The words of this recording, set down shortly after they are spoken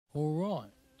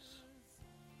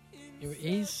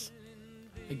is.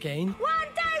 Again. 1, 2,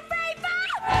 3, 4!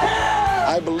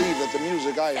 I believe that the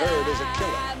music I heard is a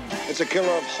killer. It's a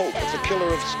killer of hope. It's a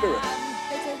killer of spirit.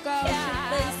 Little girl should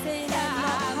be seen and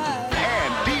not heard.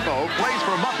 And Devo plays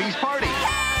for Muffy's Party.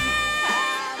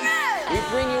 We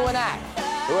bring you an act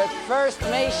who at first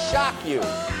may shock you.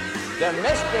 The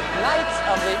Mystic Knights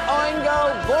of the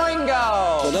Oingo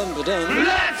Boingo.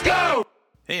 Let's go!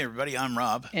 Hey everybody, I'm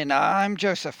Rob. And I'm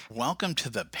Joseph. Welcome to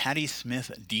the Patti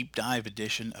Smith Deep Dive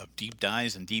edition of Deep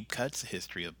Dives and Deep Cuts, the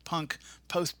history of punk,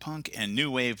 post-punk, and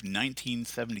new wave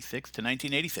 1976 to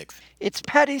 1986. It's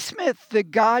Patti Smith, the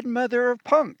godmother of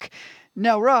punk.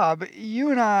 Now, Rob,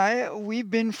 you and we've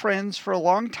been friends for a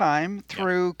long time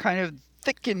through kind of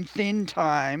thick and thin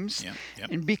times. Yep.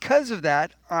 And because of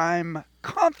that, I'm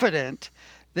confident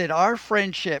that our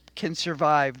friendship can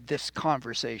survive this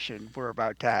conversation we're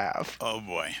about to have. Oh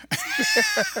boy.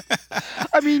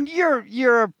 I mean,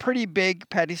 you're a pretty big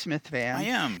Patti Smith fan. I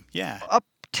am, yeah. Up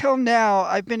till now,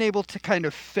 I've been able to kind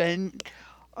of fend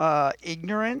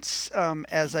ignorance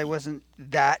as I wasn't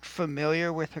that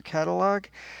familiar with her catalog.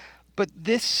 But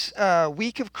this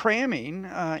week of cramming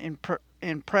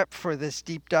in prep for this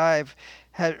deep dive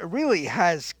really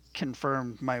has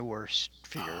confirmed my worst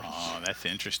fears. Oh, that's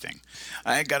interesting.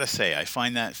 I gotta say, I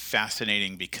find that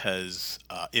fascinating because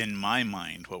in my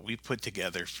mind, what we put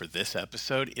together for this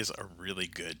episode is a really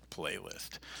good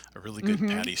playlist, a really good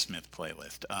Patti Smith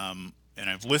playlist. And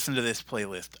I've listened to this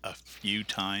playlist a few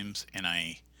times, and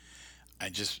I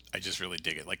just really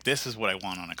dig it. Like, this is what I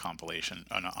want on a compilation,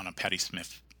 on a Patti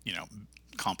Smith,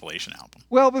 compilation album.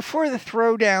 Well, before the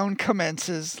throwdown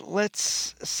commences,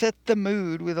 let's set the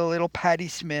mood with a little Patti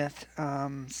Smith.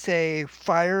 Say,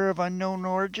 Fire of Unknown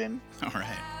Origin. All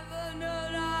right.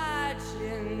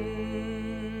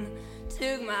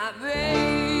 Took my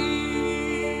brain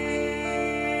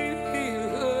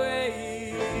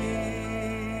away.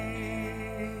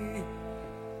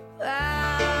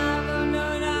 I've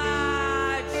known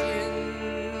action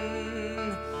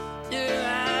to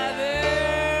my baby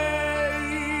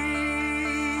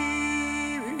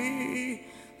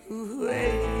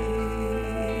away.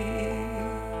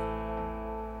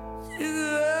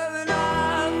 Took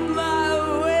off my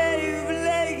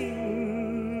wavelength.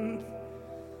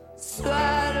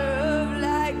 Swallow up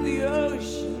like the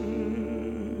ocean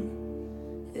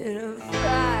in a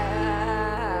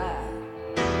fire.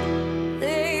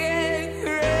 They get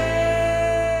crazy.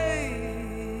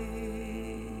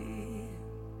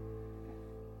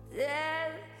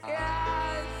 Death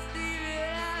comes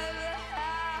stealing out of the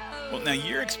house. Well, now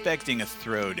you're expecting a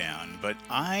throwdown, but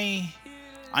I'm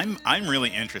really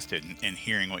interested in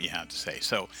hearing what you have to say.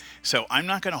 So I'm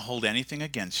not going to hold anything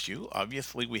against you.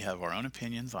 Obviously, we have our own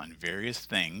opinions on various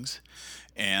things,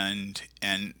 and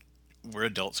we're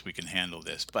adults. We can handle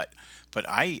this. But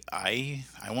I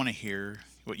want to hear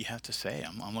what you have to say.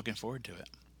 I'm looking forward to it.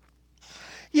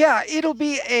 Yeah, it'll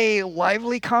be a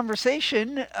lively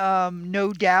conversation,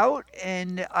 no doubt,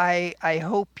 and I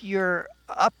hope you're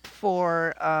up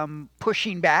for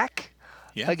pushing back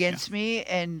against me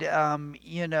and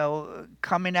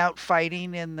coming out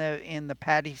fighting in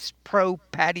the pro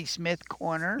Patti Smith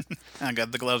corner. I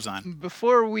got the gloves on.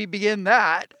 Before we begin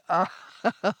that,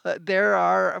 there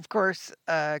are, of course,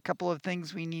 a couple of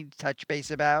things we need to touch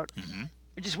base about. Mm-hmm.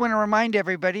 I just want to remind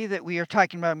everybody that we are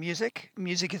talking about music.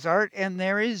 Music is art, and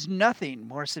there is nothing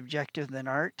more subjective than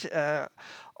art.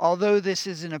 Although this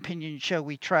is an opinion show,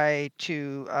 we try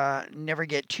to never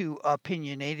get too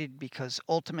opinionated because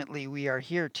ultimately we are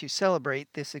here to celebrate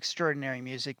this extraordinary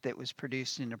music that was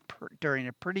produced during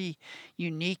a pretty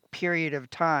unique period of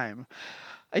time.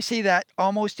 I say that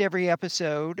almost every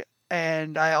episode,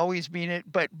 and I always mean it,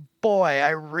 but boy, I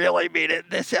really mean it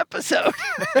this episode.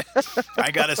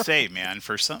 I gotta say, man,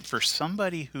 for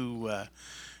somebody who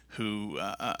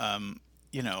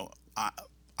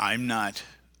I'm not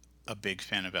a big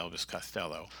fan of Elvis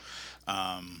Costello.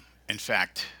 In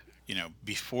fact,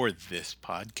 before this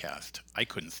podcast, I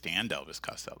couldn't stand Elvis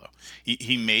Costello.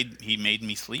 He made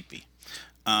me sleepy.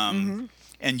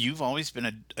 And you've always been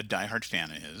a diehard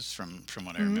fan of his, from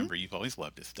what I remember. You've always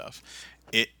loved his stuff.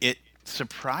 It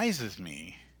surprises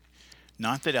me,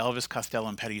 not that Elvis Costello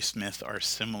and Patti Smith are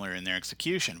similar in their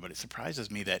execution, but it surprises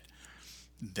me that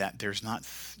there's not,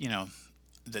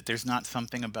 that there's not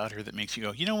something about her that makes you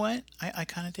go, you know what, I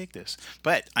kind of dig this.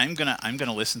 But I'm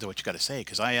gonna listen to what you got to say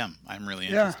because I'm really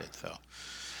interested. So.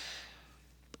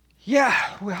 Yeah,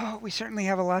 well, we certainly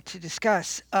have a lot to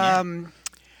discuss.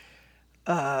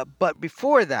 But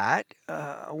before that,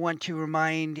 I want to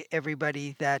remind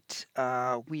everybody that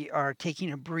we are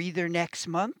taking a breather next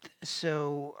month.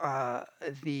 So,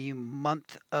 the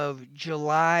month of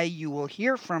July, you will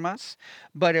hear from us,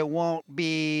 but it won't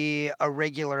be a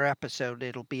regular episode.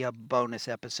 It'll be a bonus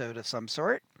episode of some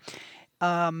sort.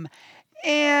 Um,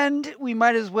 and we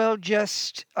might as well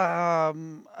just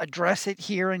address it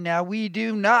here and now. We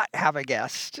do not have a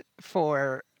guest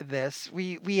for this.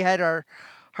 We had our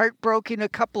heart broken a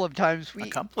couple of times. A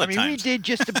couple of we times. did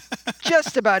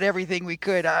just about everything we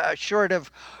could, short of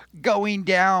going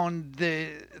down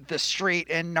the street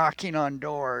and knocking on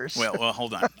doors. Well,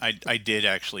 hold on. I did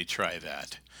actually try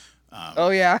that. Oh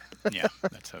yeah. Yeah,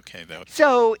 that's okay though.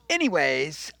 So,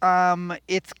 anyways,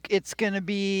 it's gonna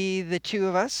be the two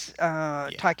of us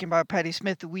talking about Patti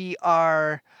Smith. We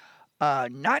are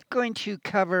not going to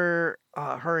cover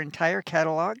her entire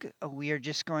catalog. We are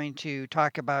just going to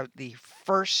talk about the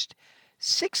first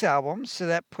 6 albums. So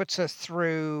that puts us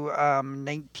through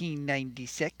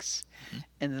 1996,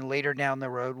 and then later down the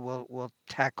road we'll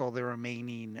tackle the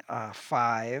remaining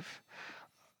 5.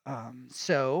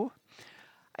 So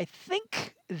I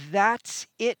think that's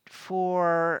it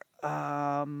for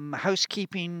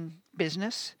housekeeping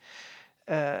business.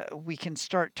 We can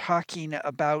start talking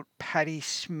about Patti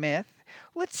Smith.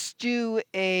 Let's do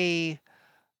a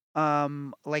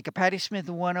like a Patti Smith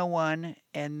 101,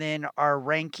 and then our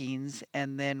rankings,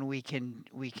 and then we can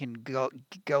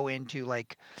go into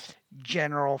like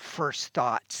general first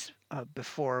thoughts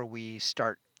before we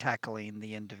start tackling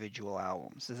the individual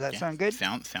albums. Does that sound good?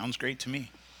 Sounds great to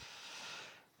me.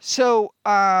 So,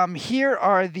 here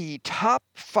are the top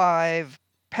 5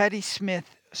 Patti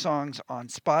Smith songs on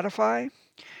Spotify.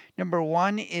 Number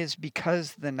 1 is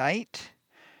Because the Night.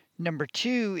 Number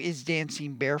 2 is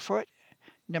Dancing Barefoot.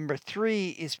 Number 3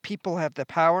 is People Have the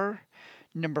Power.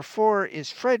 Number 4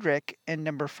 is Frederick. And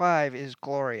number 5 is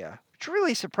Gloria, which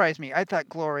really surprised me. I thought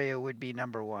Gloria would be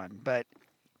number 1, but,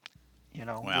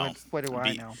 Well, what do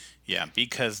I know? Yeah,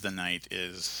 Because the Night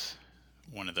is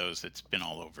one of those that's been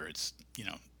all over. It's,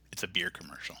 it's a beer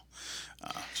commercial.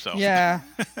 So Yeah,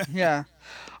 yeah.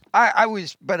 I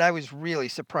was really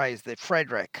surprised that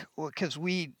Frederick, because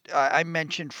I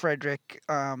mentioned Frederick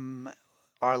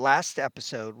our last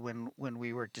episode when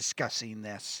we were discussing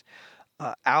this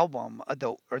album,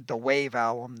 the Wave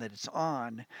album that it's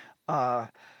on,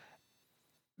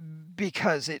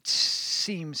 because it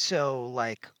seems so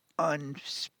like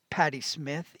un-Patti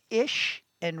Smith-ish,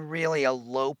 and really a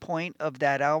low point of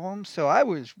that album. So I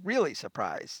was really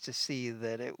surprised to see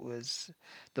that it was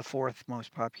the 4th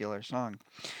most popular song.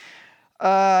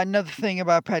 Another thing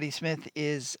about Patti Smith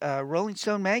is Rolling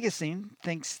Stone magazine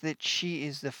thinks that she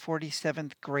is the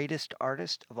 47th greatest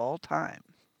artist of all time.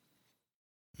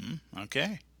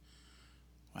 Okay.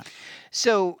 Wow.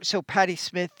 So Patti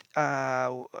Smith,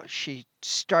 she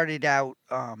started out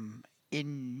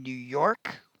in New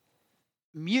York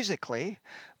musically,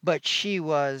 but she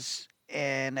was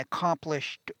an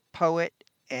accomplished poet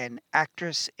and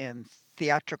actress and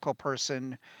theatrical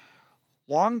person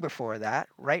long before that,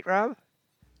 right, Rob?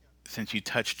 Since you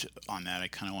touched on that, I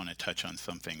kind of want to touch on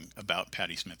something about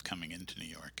Patti Smith coming into New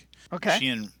York. Okay. She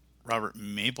and Robert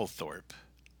Mapplethorpe,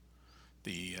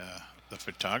 the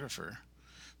photographer,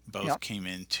 both came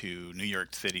into New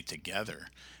York City together,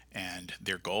 and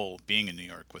their goal, being in New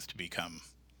York, was to become,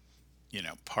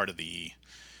 part of the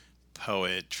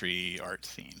poetry art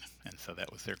scene, and so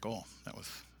that was their goal. That was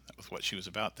what she was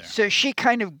about there. So she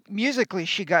kind of musically,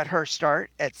 she got her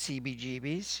start at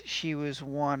CBGB's. She was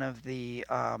one of the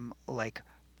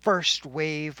first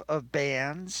wave of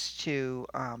bands to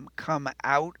come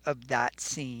out of that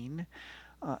scene.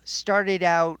 Started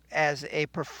out as a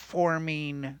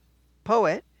performing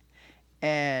poet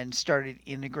and started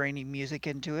integrating music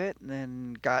into it, and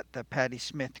then got the Patti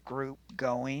Smith group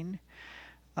going.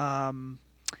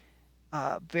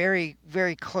 Very,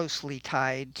 very closely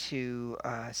tied to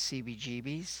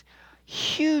CBGB's.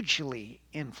 Hugely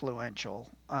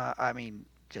influential.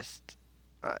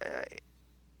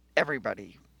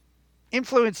 Everybody.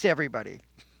 Influenced everybody.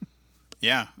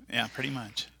 Yeah, pretty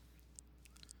much.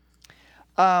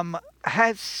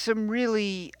 Has some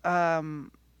really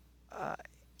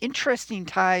interesting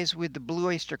ties with the Blue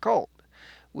Oyster Cult,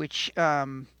 which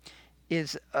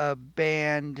is a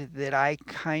band that I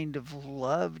kind of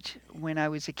loved when I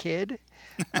was a kid.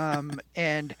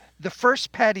 And the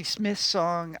first Patti Smith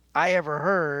song I ever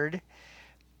heard,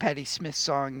 Patti Smith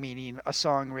song meaning a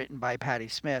song written by Patti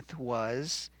Smith,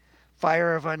 was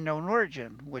Fire of Unknown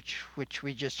Origin, which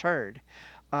we just heard.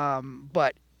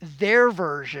 But their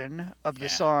version of the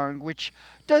song, which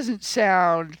doesn't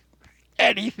sound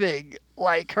anything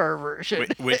like her version.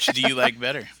 Which do you like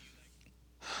better?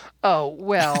 Oh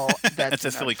well, that's That's a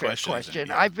an silly unfair question, isn't it?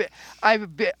 question.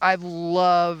 I've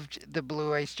loved the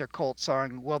Blue Oyster Cult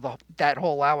song. Well, that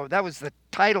whole album. That was the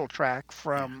title track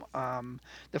from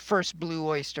the first Blue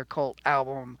Oyster Cult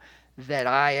album that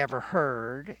I ever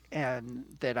heard and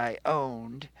that I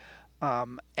owned.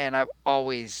 And I've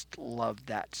always loved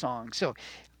that song. So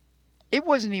it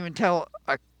wasn't even till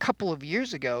a couple of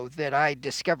years ago that I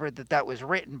discovered that that was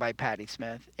written by Patti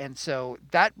Smith, and so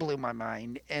that blew my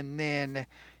mind. And then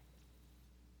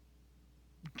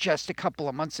just a couple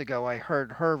of months ago, I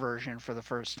heard her version for the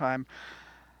first time.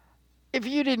 If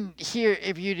you didn't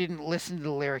listen to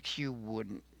the lyrics, you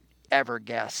wouldn't ever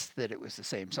guess that it was the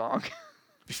same song.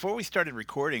 Before we started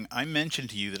recording, I mentioned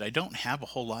to you that I don't have a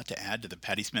whole lot to add to the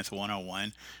Patti Smith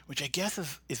 101, which I guess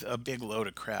is a big load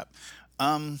of crap.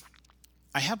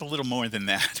 I have a little more than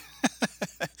that.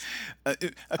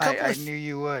 I knew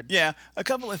you would. Yeah, a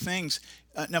couple of things.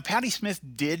 Now, Patti Smith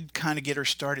did kind of get her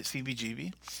start at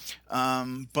CBGB,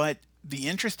 but the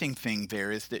interesting thing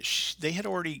there is that they had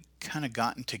already kind of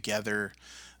gotten together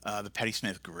the Patti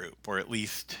Smith group, or at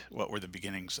least what were the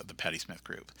beginnings of the Patti Smith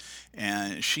group.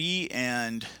 And she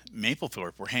and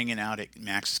Mapplethorpe were hanging out at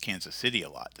Max's Kansas City a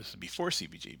lot. This was before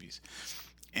CBGB's.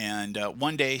 And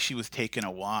one day she was taking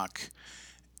a walk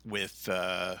with,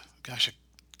 I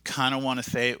kind of want to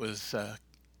say it was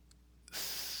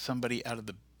somebody out of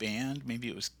the band. Maybe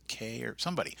it was Kay or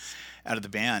somebody out of the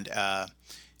band.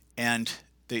 And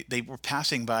they were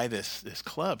passing by this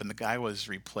club, and the guy was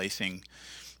replacing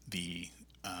the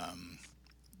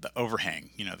overhang,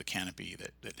 the canopy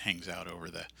that hangs out over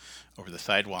the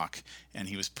sidewalk, and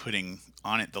he was putting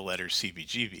on it the letters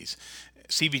CBGB's.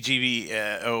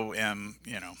 CBGB, OM,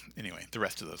 anyway, the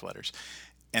rest of those letters.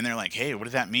 And they're like, hey, what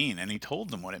does that mean? And he told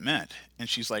them what it meant. And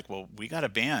she's like, well, we got a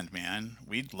band, man.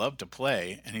 We'd love to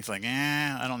play. And he's like,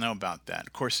 I don't know about that.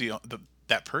 Of course,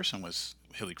 that person was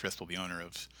Hilly Crystal, the owner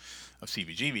of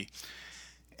CBGB.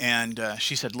 And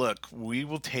she said, look, we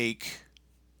will take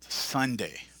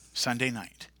Sunday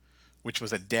night, which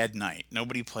was a dead night.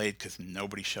 Nobody played because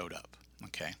nobody showed up.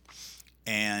 Okay.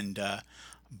 And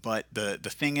but the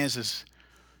thing is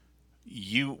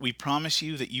we promise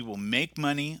you that you will make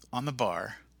money on the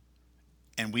bar,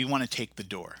 and we want to take the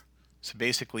door. So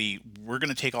basically, we're going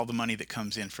to take all the money that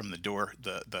comes in from the door,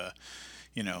 the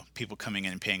people coming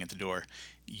in and paying at the door.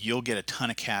 You'll get a ton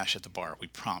of cash at the bar. We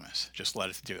promise. Just let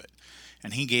us do it.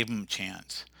 And he gave them a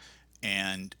chance,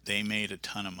 and they made a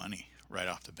ton of money right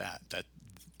off the bat. That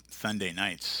Sunday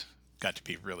nights got to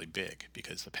be really big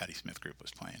because the Patti Smith group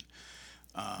was playing.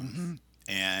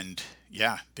 And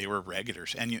yeah, they were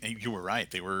regulars. And you were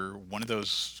right. They were one of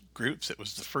those groups that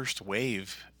was the first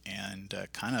wave and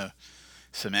kind of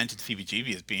cemented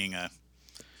CBGB as being a,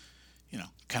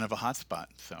 kind of a hot spot.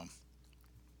 So.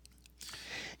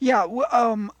 Yeah.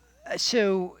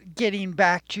 So getting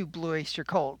back to Blue Oyster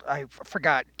Cult, I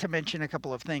forgot to mention a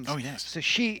couple of things. Oh, yes. So it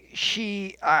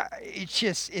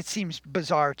seems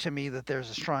bizarre to me that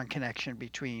there's a strong connection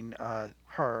between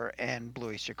her and Blue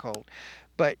Oyster Cult.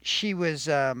 But she was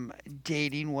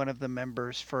dating one of the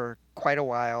members for quite a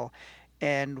while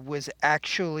and was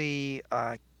actually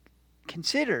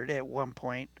considered at one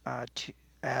point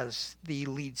as the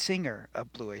lead singer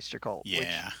of Blue Oyster Cult.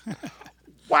 Yeah.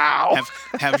 Wow.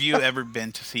 Have you ever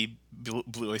been to see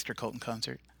Blue Oyster Cult in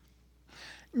concert?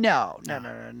 No.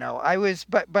 I was,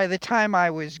 but by the time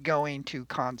I was going to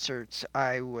concerts,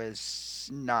 I was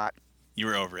not. You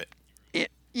were over it.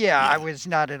 Yeah, I was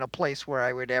not in a place where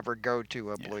I would ever go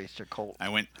to a Blue Oyster Cult. I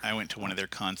went to one of their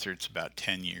concerts about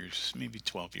 10 years, maybe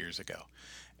 12 years ago.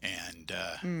 And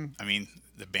I mean,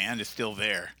 the band is still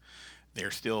there.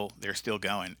 They're still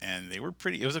going, and they were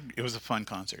pretty. It was a fun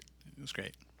concert. It was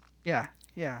great. Yeah,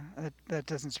 that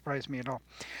doesn't surprise me at all.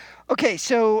 Okay,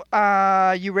 so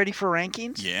you ready for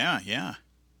rankings? Yeah.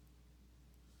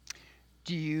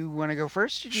 Do you want to go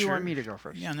first, or do you want me to go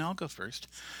first? Yeah, no, I'll go first.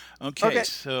 Okay.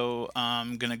 So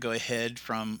I'm going to go ahead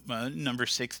from number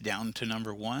 6 down to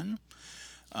number 1.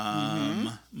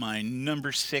 My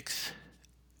number 6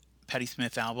 Patti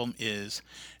Smith album is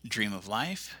Dream of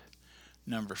Life.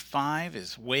 Number 5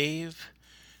 is Wave.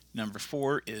 Number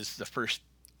 4 is the first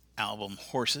album,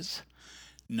 Horses.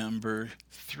 Number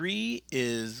 3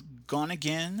 is Gone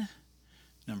Again.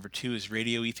 Number 2 is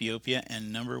Radio Ethiopia.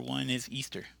 And number 1 is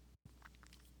Easter.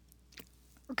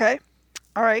 Okay.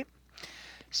 All right.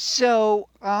 So,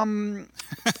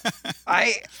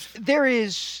 there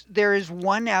is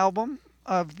one album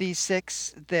of these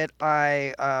 6 that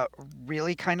I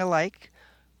really kind of like,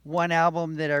 one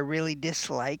album that I really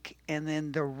dislike, and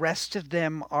then the rest of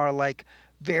them are like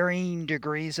varying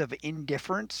degrees of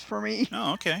indifference for me.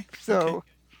 Oh, okay. So,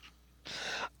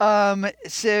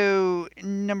 so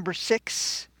number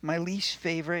 6, my least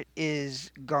favorite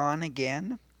is Gone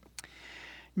Again.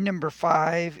 Number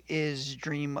 5 is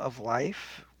Dream of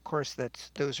Life. Of course,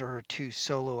 those are her 2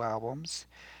 solo albums.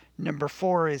 Number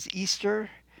 4 is Easter.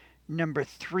 Number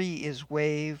 3 is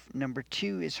Wave. Number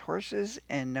 2 is Horses.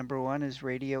 And number 1 is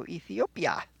Radio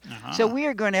Ethiopia. Uh-huh. So we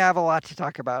are going to have a lot to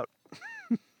talk about.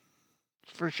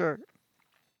 For sure.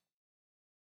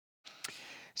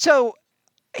 So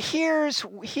here's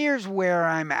where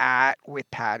I'm at with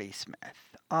Patti Smith.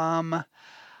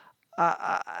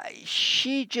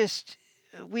 She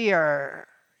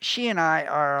and I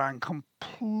are on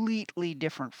completely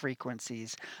different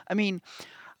frequencies. I mean,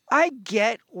 I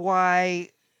get why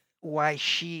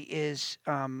she is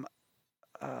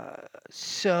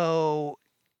so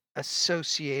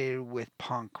associated with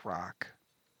punk rock.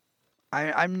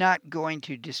 I'm not going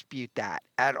to dispute that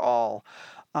at all.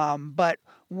 But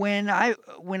when I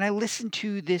listen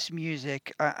to this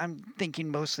music, I'm thinking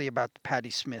mostly about the Patti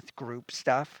Smith group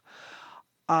stuff.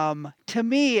 To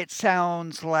me, it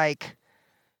sounds like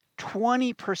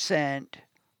 20%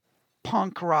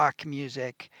 punk rock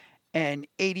music and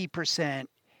 80%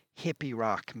 hippie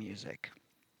rock music.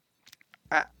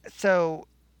 So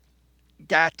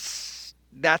that's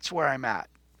where I'm at.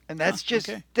 And that's just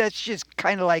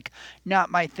kind of like not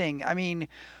my thing. I mean,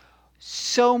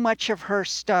 so much of her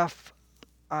stuff,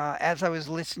 as I was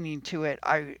listening to it,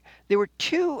 there were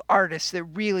 2 artists that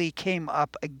really came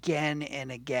up again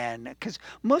and again, because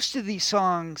most of these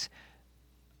songs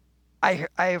I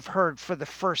have heard for the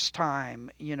first time,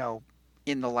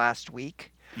 in the last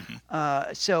week.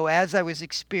 Mm-hmm. So as I was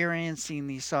experiencing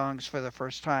these songs for the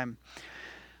first time,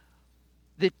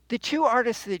 the 2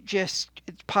 artists that just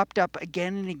popped up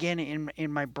again and again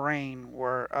in my brain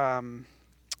were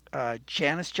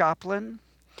Janis Joplin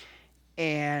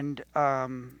and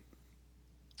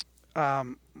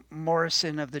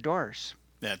Morrison of the Doors.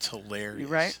 That's hilarious.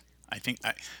 Right? I think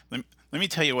let me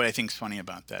tell you what I think's funny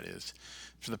about that is,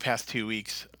 for the past 2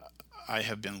 weeks, I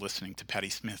have been listening to Patti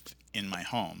Smith in my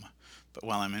home, but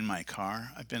while I'm in my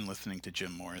car, I've been listening to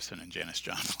Jim Morrison and Janis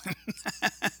Joplin.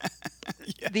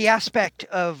 Yeah. The aspect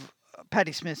of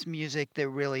Patti Smith's music that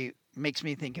really makes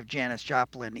me think of Janis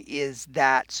Joplin is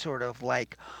that sort of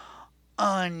like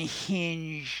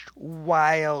unhinged,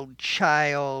 wild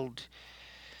child,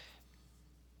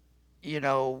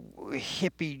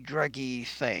 hippie druggy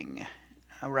thing,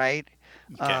 right?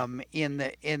 Okay. In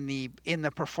the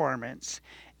performance.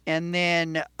 And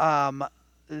then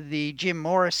the Jim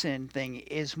Morrison thing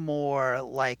is more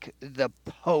like the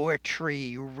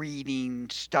poetry reading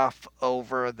stuff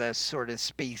over the sort of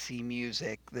spacey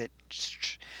music that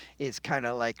is kind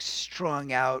of like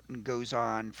strung out and goes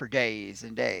on for days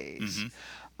and days.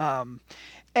 Mm-hmm.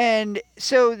 And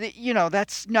so,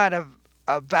 that's not a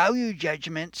value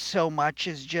judgment so much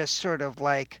as just sort of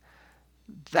like,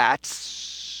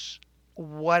 that's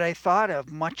what I thought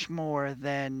of much more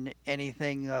than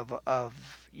anything of a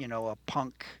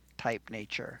punk type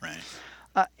nature. Right.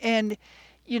 And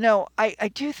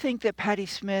I do think that Patti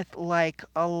Smith, like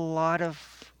a lot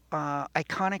of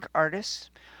iconic artists,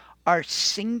 are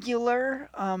singular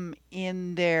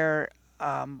in their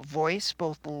voice,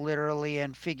 both literally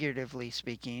and figuratively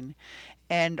speaking,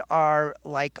 and are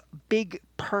like big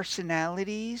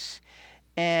personalities.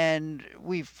 And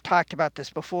we've talked about this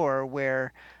before,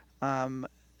 where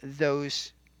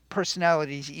those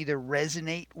personalities either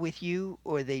resonate with you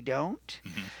or they don't.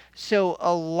 Mm-hmm. So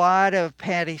a lot of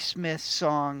Patti Smith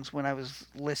songs, when I was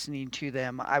listening to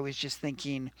them, I was just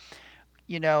thinking,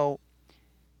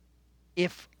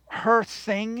 if her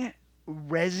thing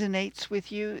resonates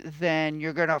with you, then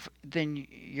you're gonna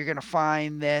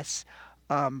find this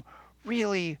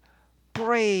really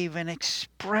brave and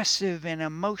expressive and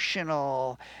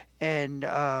emotional and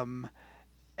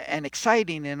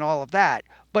exciting and all of that.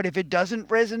 But if it doesn't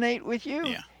resonate with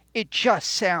you, it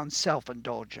just sounds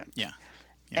self-indulgent. Yeah.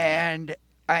 And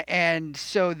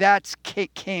so that's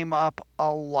came up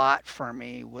a lot for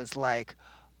me, was like,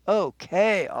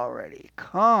 okay, already,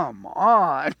 come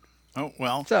on. Oh,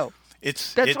 well, so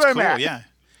it's where cool. I'm at. Yeah.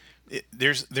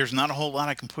 There's not a whole lot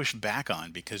I can push back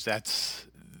on, because that's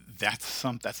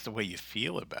the way you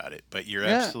feel about it. But you're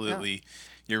absolutely,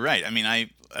 you're right. I mean, I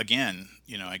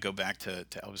go back to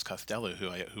Elvis Costello,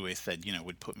 who I said,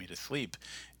 would put me to sleep.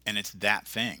 And it's that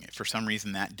thing. For some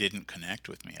reason, that didn't connect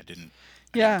with me. I didn't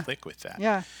click with that.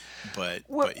 Yeah. But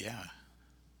yeah.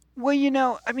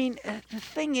 Well, I mean, the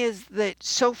thing is that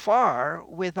so far,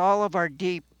 with all of our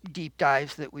deep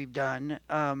dives that we've done,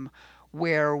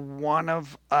 where one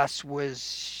of us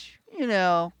was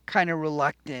kind of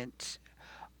reluctant.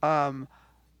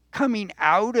 Coming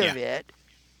out of it,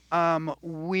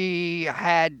 we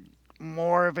had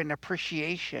more of an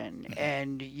appreciation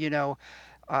and,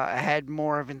 had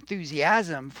more of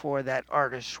enthusiasm for that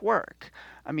artist's work.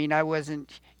 I mean, I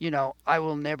wasn't, I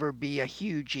will never be a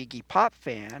huge Iggy Pop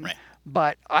fan, Right.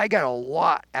 but I got a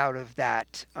lot out of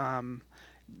that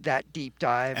deep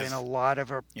dive and a lot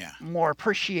of more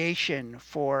appreciation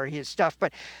for his stuff.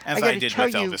 But As I did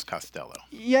with Elvis Costello.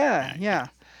 Yeah.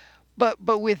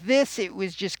 But with this, it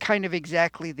was just kind of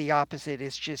exactly the opposite.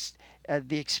 It's just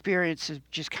the experience has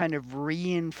just kind of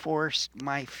reinforced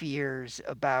my fears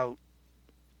about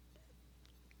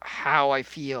how I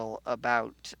feel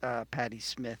about Patti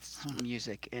Smith's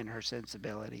music and her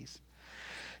sensibilities.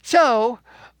 So,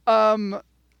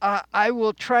 I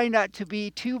will try not to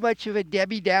be too much of a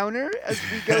Debbie Downer as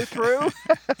we go through.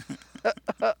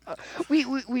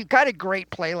 We've got a great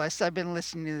playlist. I've been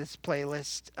listening to this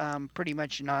playlist pretty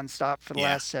much nonstop for the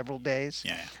last several days.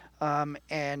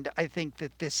 And I think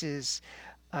that this is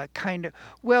kind of...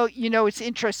 Well, it's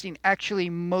interesting.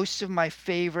 Actually, most of my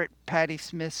favorite Patti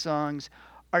Smith songs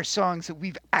are songs that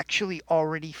we've actually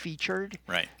already featured.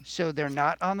 Right. So they're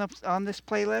not on this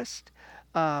playlist.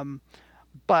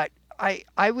 But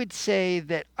I would say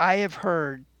that I've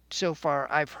heard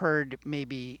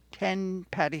maybe 10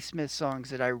 Patti Smith songs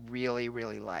that I really,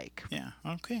 really like. Yeah.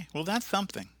 Okay. Well, that's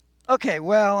something. Okay.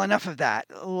 Well, enough of that.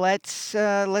 Let's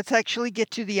actually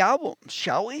get to the album,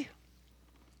 shall we?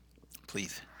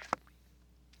 Please.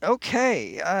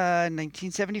 Okay.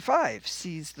 1975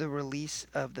 sees the release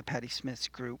of the Patti Smith's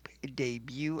group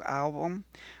debut album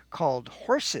called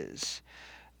Horses.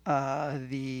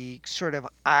 The sort of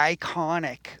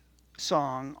iconic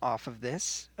song off of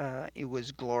this, it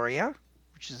was Gloria,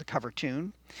 which is a cover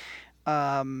tune.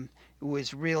 It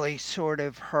was really sort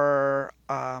of her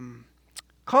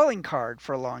calling card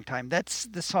for a long time. That's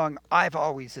the song I've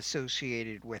always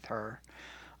associated with her.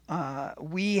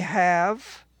 We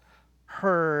have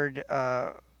heard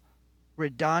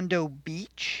Redondo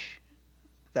Beach.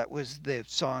 That was the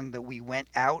song that we went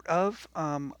out of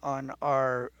on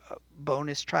our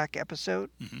bonus track episode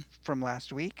from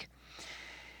last week.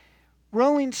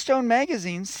 Rolling Stone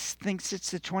magazine thinks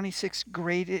it's the 26th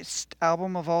greatest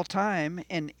album of all time,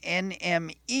 and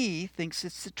NME thinks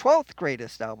it's the 12th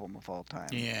greatest album of all time.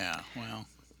 Yeah, well.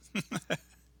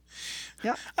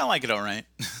 Yeah. I like it all right.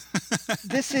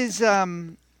 This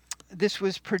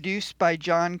was produced by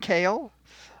John Cale.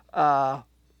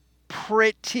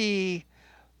 Pretty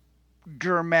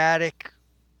dramatic,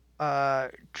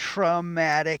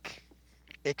 traumatic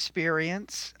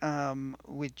experience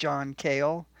with John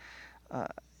Cale.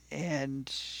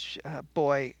 And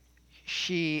boy,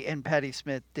 she and Patti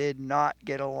Smith did not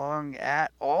get along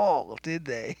at all, did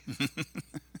they?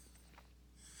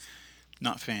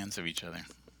 Not fans of each other.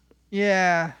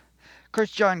 Yeah. Of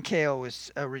course, John Cale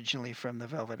was originally from the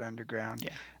Velvet Underground.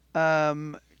 Yeah.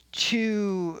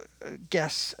 Two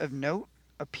guests of note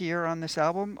appear on this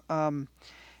album.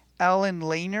 Alan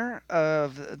Lehner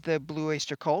of the Blue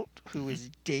Oyster Cult, who was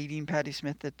dating Patti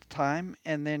Smith at the time,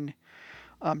 and then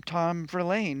Tom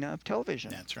Verlaine of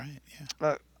Television. That's right,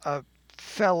 yeah. A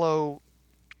fellow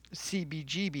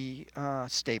CBGB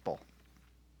staple.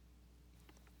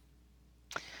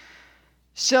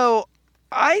 So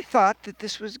I thought that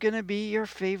this was going to be your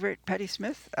favorite Patti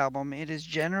Smith album. It is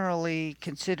generally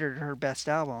considered her best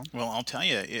album. Well, I'll tell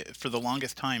you, for the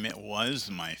longest time, it was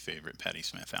my favorite Patti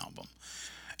Smith album.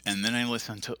 And then I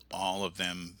listened to all of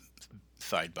them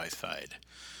side by side,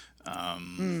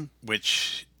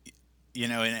 which...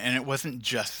 and it wasn't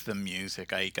just the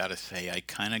music. I gotta say, I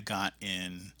kind of got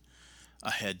in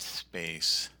a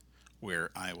headspace where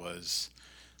I was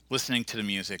listening to the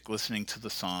music, listening to the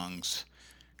songs,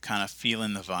 kind of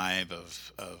feeling the vibe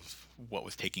of what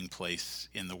was taking place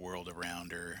in the world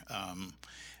around her.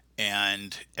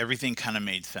 And everything kind of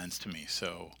made sense to me.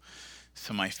 So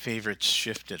my favorites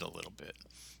shifted a little bit.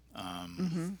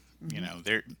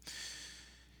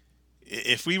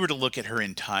 If we were to look at her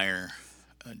entire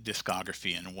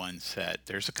discography in one set,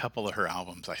 there's a couple of her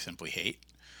albums I simply hate.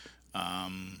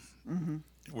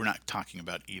 We're not talking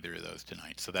about either of those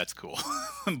tonight, so that's cool.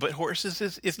 But Horses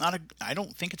is not I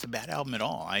don't think it's a bad album at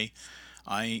all. I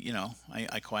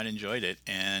quite enjoyed it,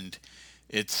 and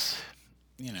it's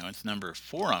number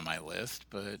 4 on my list,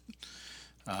 but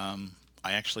I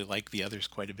actually like the others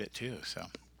quite a bit too. So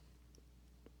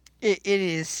it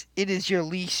is your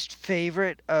least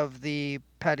favorite of the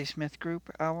Patti Smith group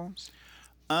albums?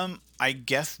 I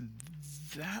guess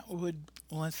that would,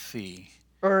 let's see.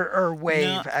 Or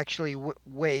Wave, No. actually,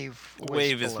 Wave.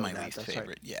 Wave is below my that, least that's favorite,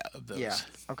 right. yeah, of those. Yeah,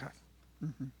 okay.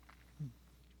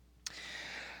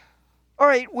 All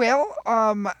right. Well,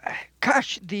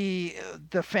 gosh, the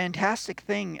fantastic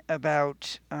thing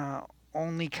about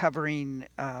only covering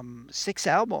 6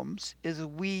 albums is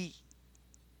we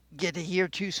get to hear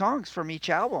 2 songs from each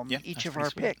album, Yeah, each that's of pretty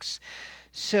our sweet. picks.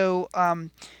 So,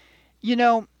 you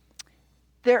know,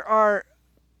 there are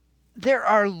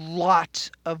lots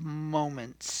of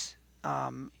moments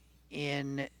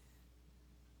in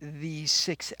these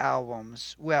 6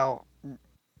 albums. Well,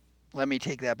 let me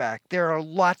take that back. There are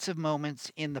lots of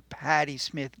moments in the Patti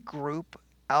Smith group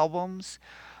albums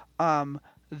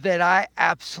that I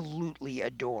absolutely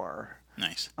adore.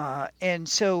 Nice. And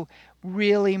so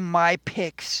really my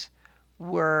picks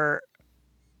were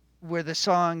the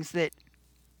songs that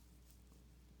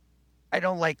I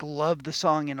don't love the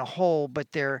song in a whole,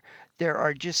 but there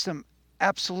are just some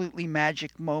absolutely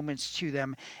magic moments to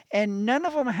them. And none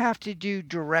of them have to do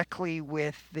directly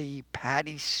with the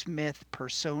Patti Smith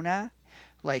persona,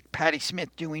 like Patti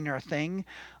Smith doing her thing.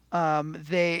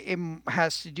 It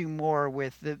has to do more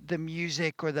with the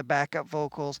music or the backup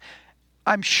vocals.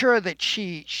 I'm sure that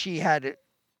she had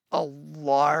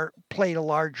played a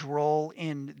large role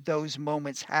in those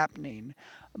moments happening,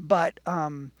 but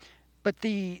the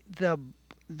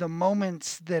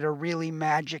moments that are really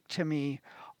magic to me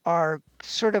are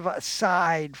sort of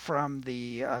aside from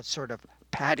the sort of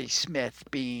Patti Smith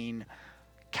being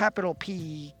capital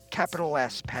P, capital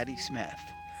S Patti Smith.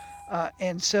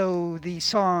 And so the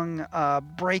song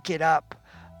Break It Up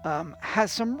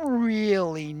has some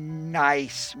really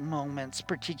nice moments,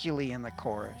 particularly in the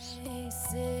chorus.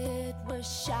 It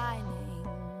was shining.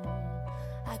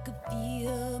 I could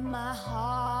feel my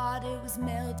heart, it was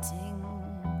melting.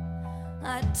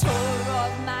 I tore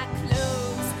off my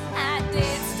clothes, I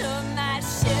danced on my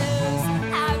shoes,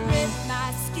 I ripped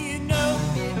my skin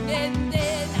open and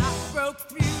then I broke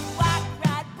through. I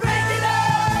cried, break it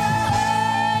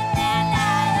up, and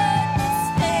I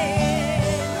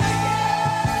understand. Break it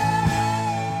up,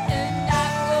 and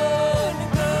I'm gonna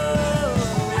go.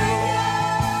 Break it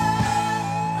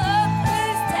up, oh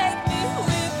please take me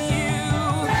with you.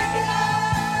 Break it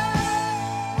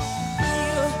up,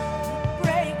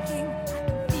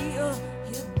 feel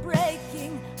you breaking.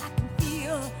 I can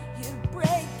feel you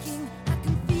breaking. I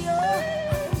can feel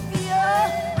you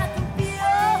breaking. I can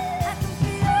feel.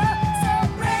 So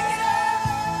break it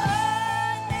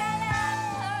up, and I'm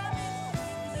coming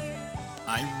with you.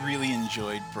 I really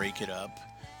enjoyed Break It Up,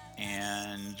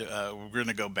 and we're going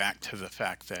to go back to the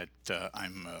fact that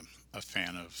I'm a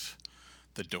fan of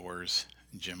The Doors,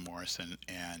 Jim Morrison,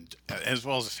 and as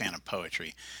well as a fan of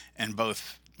poetry, and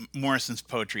both Morrison's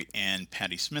poetry and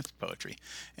Patti Smith's poetry.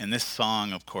 And this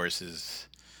song, of course, is,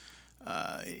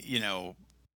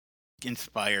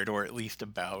 inspired, or at least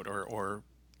about, or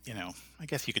I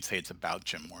guess you could say it's about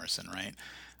Jim Morrison, right?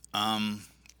 I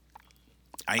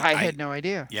had no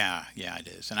idea. Yeah, it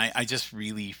is. And I just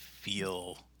really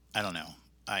feel, I don't know,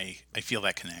 I feel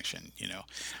that connection,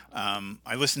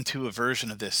 I listened to a version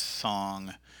of this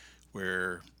song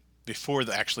where before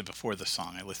the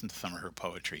song, I listened to some of her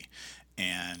poetry,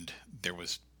 and there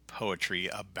was poetry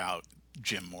about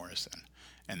Jim Morrison,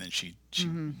 and then she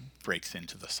breaks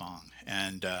into the song.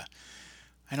 And I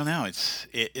don't know,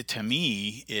 it to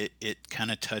me, it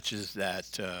kind of touches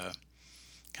that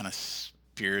kind of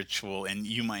spiritual, and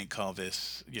you might call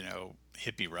this,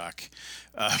 hippie rock,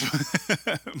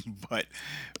 but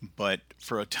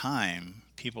for a time,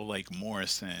 people like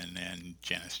Morrison and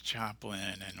Janis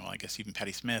Joplin, and I guess even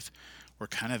Patti Smith, were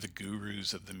kind of the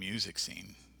gurus of the music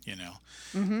scene,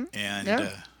 Mm-hmm. and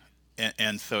Yeah.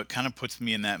 and so it kind of puts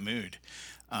me in that mood.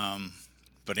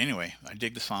 But anyway, I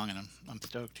dig the song, and I'm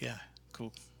stoked. Yeah,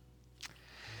 cool.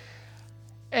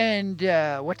 And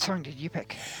what song did you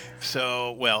pick?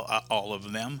 So, well, all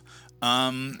of them.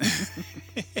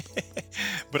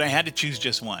 But I had to choose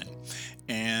just one.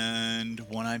 And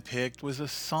one I picked was a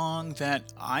song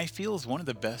that I feel is one of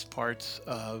the best parts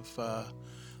of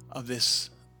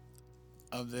this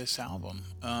album.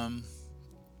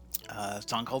 A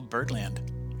song called Birdland.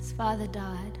 His father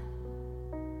died.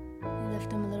 He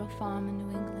left him a little farm in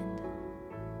New England.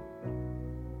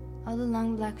 All the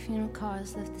long black funeral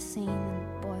cars left the scene,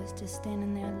 and the boys just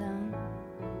standing there alone,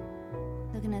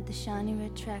 looking at the shiny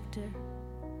red tractor.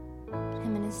 But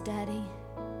him and his daddy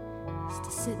used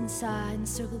to sit inside and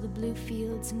circle the blue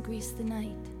fields and grease the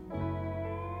night.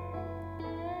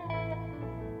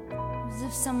 It was as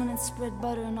if someone had spread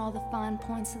butter on all the fine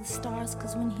points of the stars,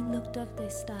 'cause when he looked up they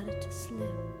started to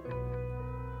slip.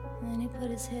 And then he put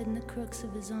his head in the crooks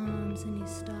of his arms and he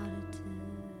started to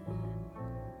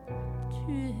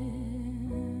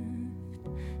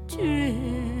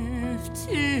drift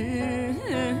to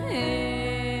the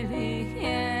heavy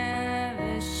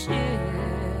ship.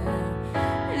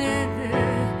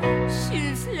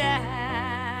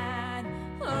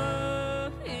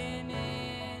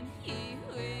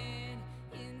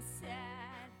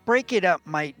 Break It Up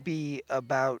might be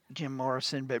about Jim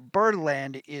Morrison, but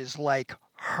Birdland is like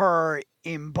her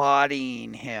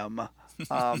embodying him.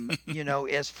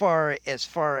 As far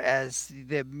as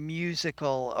the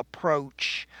musical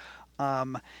approach.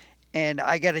 And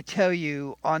I got to tell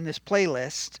you, on this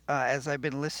playlist, as I've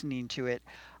been listening to it,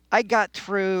 I got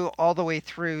all the way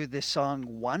through this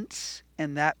song once,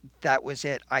 and that was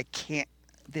it. I can't.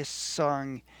 This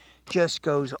song just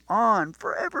goes on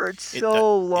forever. It's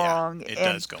so long. Yeah, it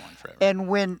does go on forever. And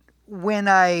when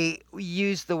I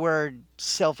used the word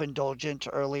self-indulgent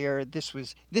earlier, this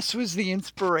was the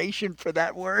inspiration for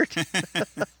that word.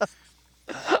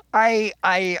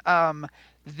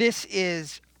 This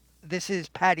is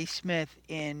Patti Smith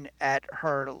at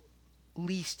her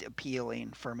least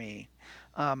appealing for me.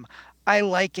 I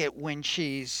like it when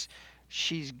she's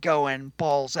going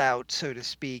balls out, so to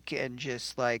speak, and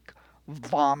just like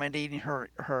vomiting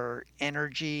her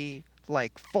energy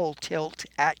like full tilt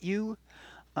at you.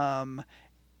 And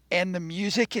the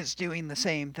music is doing the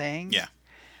same thing. Yeah.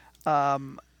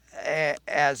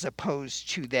 As opposed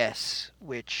to this,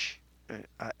 which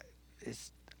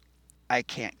is I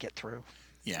can't get through.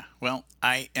 Yeah. Well,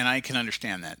 I can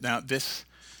understand that. Now, this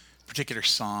particular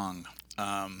song,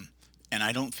 and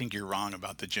I don't think you're wrong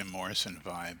about the Jim Morrison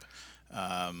vibe.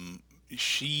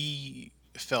 She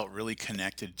felt really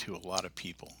connected to a lot of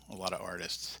people, a lot of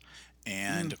artists.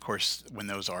 And of course, when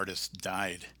those artists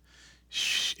died,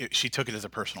 she took it as a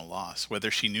personal loss, whether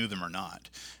she knew them or not.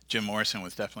 Jim Morrison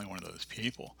was definitely one of those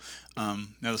people. Now,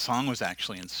 the song was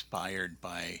actually inspired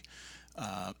by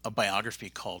a biography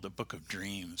called A Book of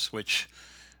Dreams, which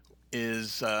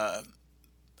is it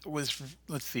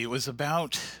was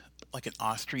about like an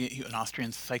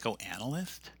Austrian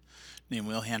psychoanalyst named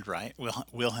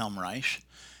Wilhelm Reich,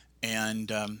 and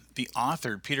the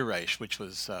author Peter Reich, which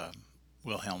was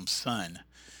Wilhelm's son,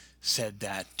 said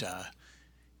that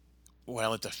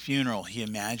while at the funeral he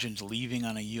imagined leaving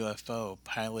on a UFO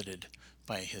piloted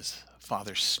by his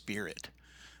father's spirit.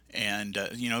 And,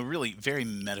 really very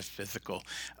metaphysical.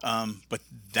 But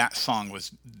that song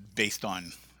was based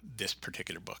on this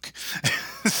particular book.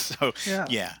 So,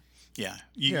 yeah.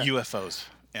 UFOs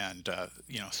and,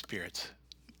 spirits.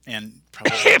 And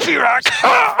probably... Hippie rock!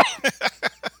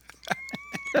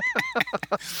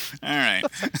 All right.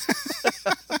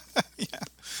 Yeah.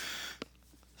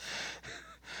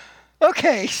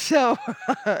 Okay, so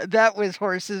that was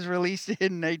Horses, released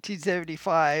in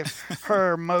 1975,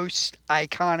 her most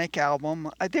iconic album.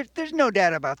 There's no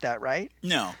doubt about that, right?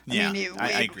 No, yeah,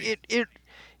 I agree.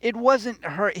 It wasn't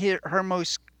her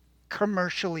most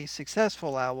commercially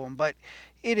successful album, but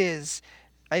it is.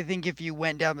 I think if you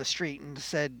went down the street and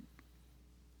said,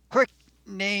 "Quick,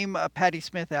 name a Patti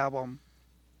Smith album,"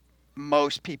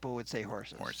 most people would say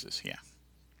Horses. Horses, yeah.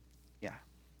 Yeah.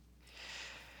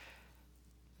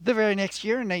 The very next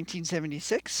year, in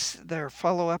 1976, their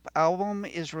follow-up album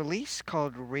is released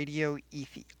called Radio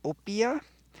Ethiopia.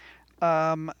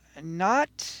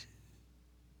 Not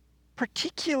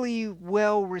particularly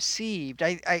well received.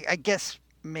 I guess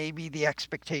maybe the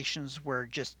expectations were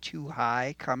just too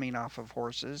high coming off of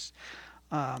Horses.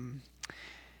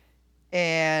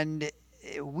 And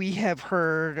we have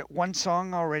heard one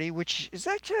song already, which is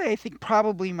actually, I think,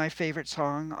 probably my favorite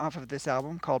song off of this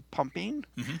album, called Pumping,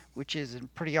 which is a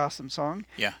pretty awesome song.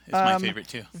 Yeah, it's my favorite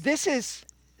too. This is.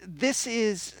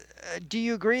 Do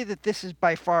you agree that this is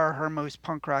by far her most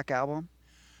punk rock album?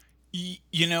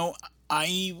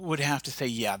 I would have to say,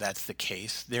 yeah, that's the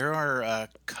case. There are a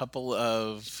couple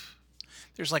of...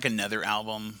 There's like another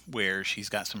album where she's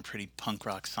got some pretty punk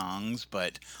rock songs,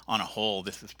 but on a whole,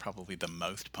 this is probably the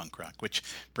most punk rock, which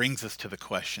brings us to the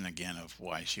question again of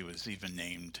why she was even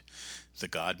named the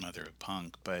godmother of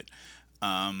punk. But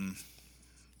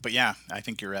yeah, I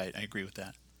think you're right. I agree with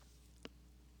that.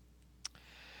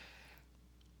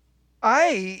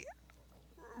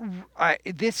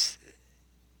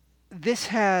 This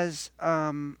has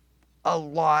a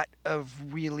lot of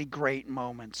really great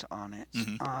moments on it.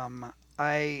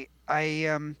 I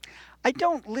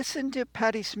don't listen to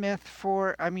Patti Smith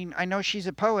I know she's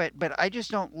a poet, but I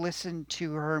just don't listen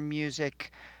to her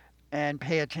music and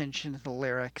pay attention to the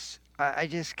lyrics. I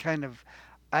just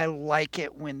I like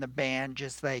it when the band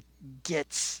just like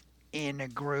gets in a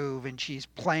groove and she's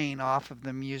playing off of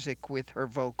the music with her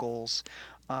vocals.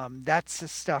 That's the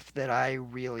stuff that I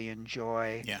really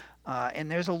enjoy. Yeah. And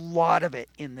there's a lot of it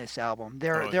in this album.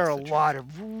 There are a lot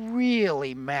of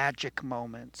really magic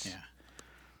moments. Yeah.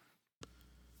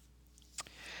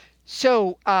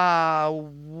 So,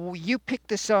 you picked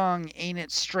the song Ain't It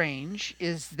Strange.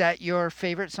 Is that your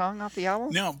favorite song off the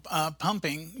album? No,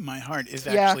 Pumping My Heart is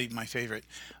actually my favorite.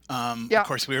 Yeah. Of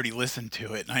course, we already listened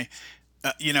to it. And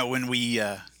When we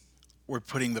were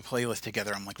putting the playlist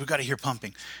together, I'm like, we got to hear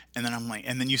Pumping. And then I'm like,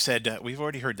 and then you said, we've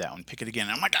already heard that one. Pick it again.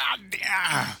 And I'm like,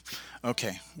 yeah.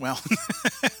 Okay. Well,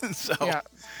 so Yeah.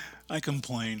 I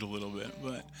complained a little bit,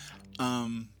 but,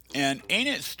 and Ain't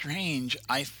It Strange,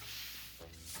 I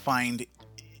find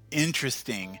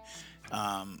interesting,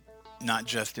 not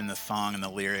just in the song and the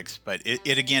lyrics, but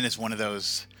it again is one of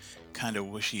those kind of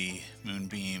wishy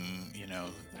moonbeam,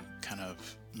 kind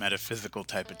of metaphysical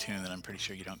type of tune that I'm pretty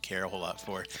sure you don't care a whole lot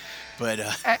for. But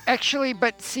Actually,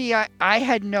 but see, I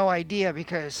had no idea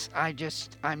because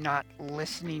I'm not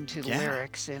listening to the Yeah.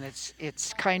 lyrics, and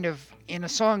it's kind of, in a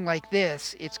song like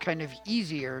this, it's kind of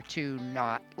easier to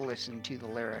not listen to the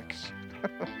lyrics.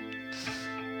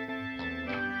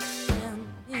 Down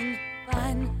in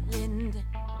Vineland,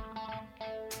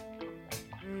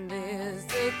 there's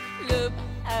a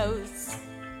clubhouse.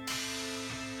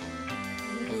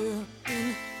 Girl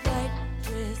in white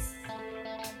dress,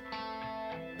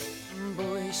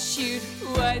 boy shoot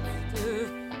white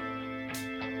stuff.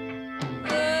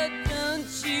 But don't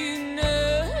you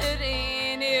know that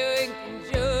anyone can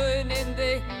join and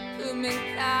they come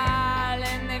and call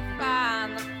and they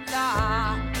find the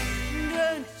flaw?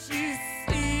 Don't you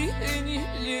see when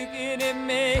you're looking at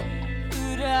me?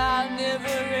 Could I never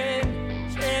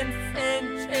end?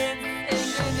 Transcend it.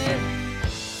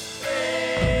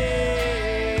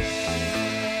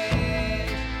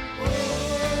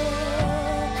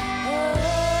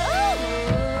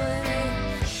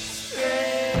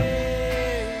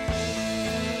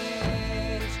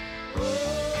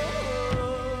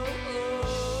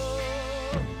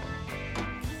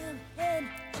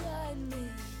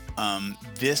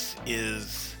 This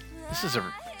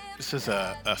is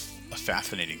a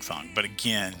fascinating song, but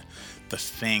again, the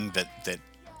thing that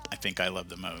I think I love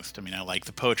the most. I mean, I like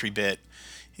the poetry bit,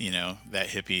 that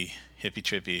hippie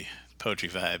trippy poetry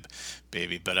vibe,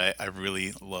 baby. But I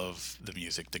really love the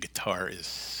music. The guitar is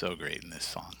so great in this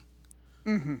song.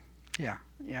 Mm-hmm. Yeah,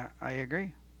 I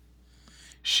agree.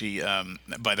 She,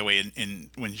 by the way,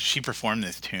 in when she performed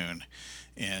this tune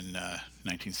in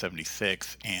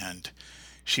 1976, and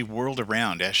she whirled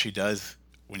around as she does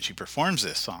when she performs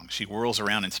this song. She whirls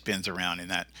around and spins around in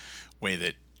that way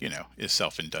that is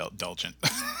self-indulgent.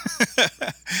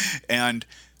 And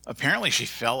apparently, she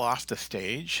fell off the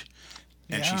stage,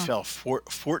 and she fell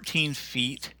 14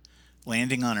 feet,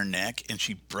 landing on her neck, and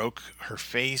she broke her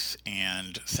face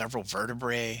and several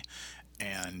vertebrae,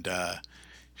 and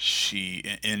she,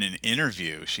 in an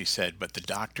interview, she said, but the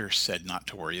doctor said not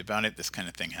to worry about it. This kind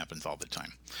of thing happens all the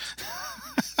time.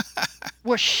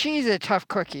 Well, she's a tough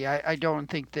cookie. I don't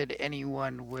think that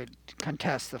anyone would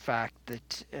contest the fact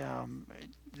that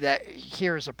that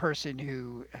here's a person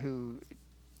who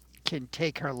can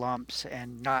take her lumps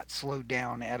and not slow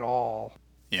down at all.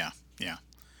 Yeah.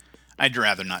 I'd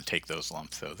rather not take those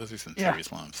lumps, though. Those are some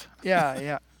serious lumps.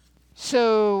 Yeah.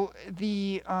 So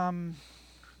the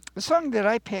song that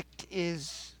I picked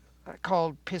is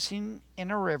called "Pissing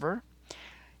in a River."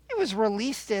 It was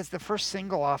released as the first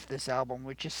single off this album,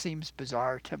 which just seems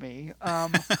bizarre to me.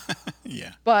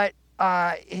 Yeah. But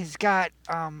it's got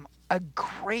a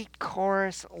great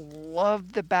chorus.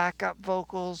 Love the backup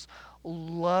vocals.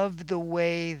 Love the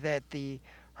way that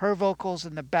her vocals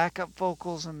and the backup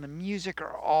vocals and the music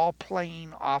are all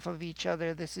playing off of each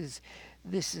other. This is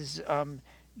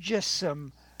just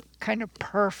some kind of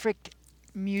perfect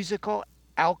musical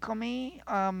alchemy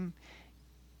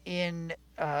in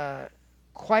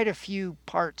quite a few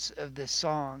parts of this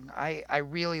song. I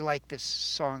really like this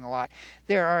song a lot.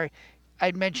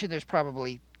 I'd mentioned there's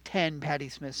probably 10 Patti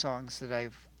Smith songs that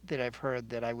I've heard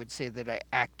that I would say that I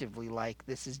actively like.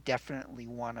 This is definitely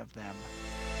one of them.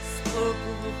 Spoke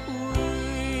of a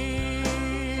wheel,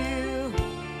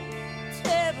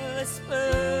 table spoon,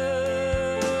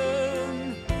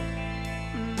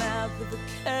 mouth of a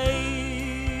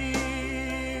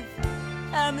cave.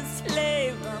 I'm a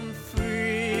slave, I'm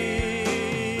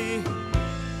free.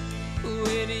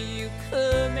 When are you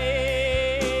coming?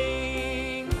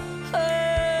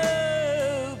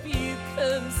 Hope you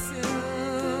come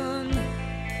soon.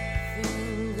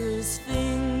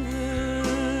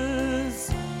 Fingers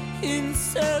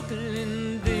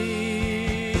encircling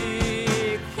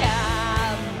thee.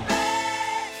 Come,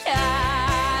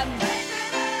 come,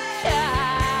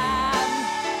 come,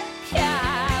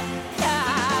 come,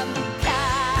 come, come,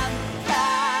 come,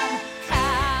 come,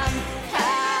 come,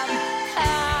 come,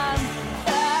 come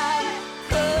for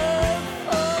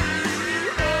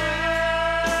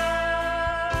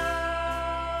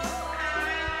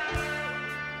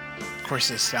Of course,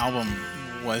 this album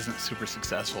wasn't super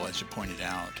successful, as you pointed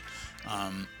out,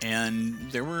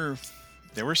 and there were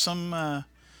some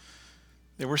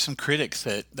there were some critics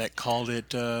that called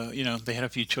it, they had a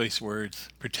few choice words,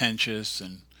 pretentious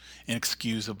and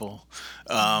inexcusable.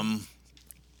 But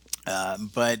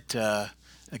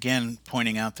again,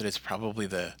 pointing out that it's probably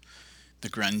the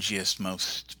grungiest,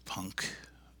 most punk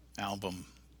album,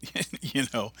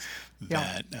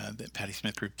 that Patti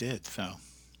Smith Group did. So.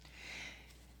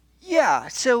 Yeah,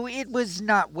 so it was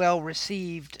not well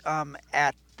received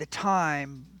at the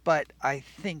time, but I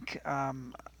think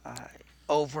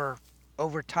over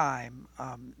time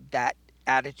that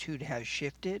attitude has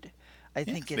shifted. I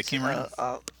think it's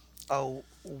a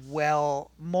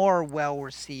more well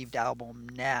received album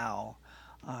now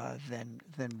than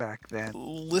back then.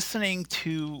 Listening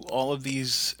to all of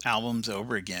these albums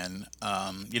over again,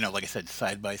 like I said,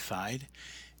 side by side,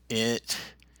 it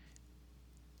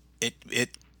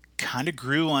kind of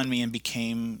grew on me and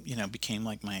became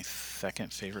like my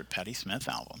second favorite Patti Smith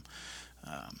album.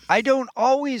 I don't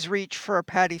always reach for a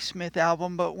Patti Smith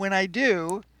album, but when I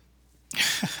do,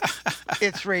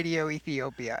 it's Radio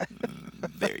Ethiopia.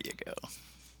 There you go.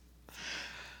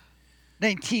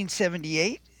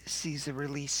 1978 sees the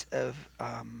release of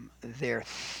their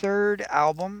third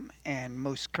album and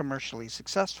most commercially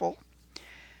successful,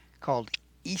 called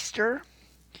Easter.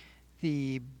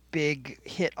 The big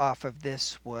hit off of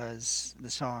this was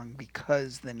the song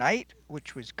Because the Night,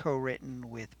 which was co-written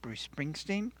with Bruce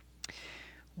Springsteen.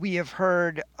 We have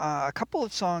heard a couple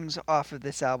of songs off of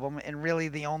this album, and really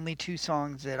the only two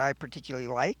songs that I particularly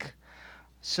like.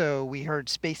 So we heard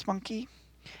Space Monkey,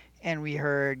 and we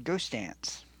heard Ghost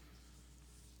Dance.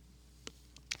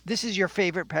 This is your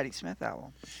favorite Patti Smith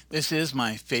album? This is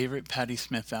my favorite Patti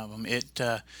Smith album. It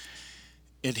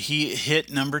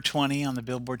hit number 20 on the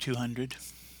Billboard 200.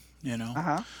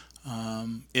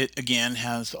 It again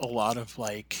has a lot of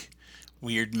like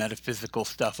weird metaphysical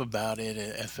stuff about it,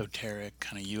 esoteric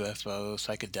kind of UFO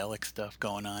psychedelic stuff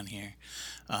going on here,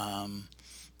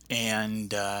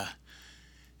 and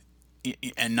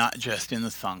not just in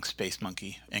the song Space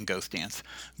Monkey and Ghost Dance,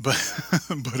 but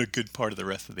a good part of the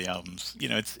rest of the albums.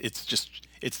 It's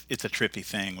a trippy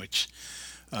thing, which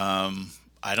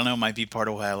I don't know, might be part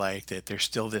of why I liked it. There's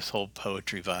still this whole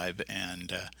poetry vibe,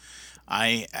 and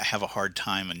I have a hard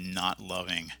time in not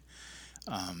loving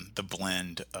the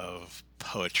blend of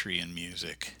poetry and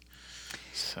music.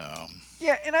 So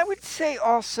yeah, and I would say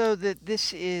also that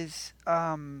this is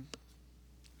of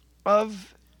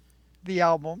the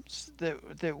albums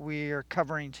that we are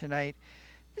covering tonight,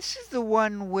 this is the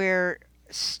one where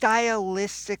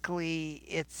stylistically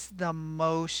it's the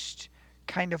most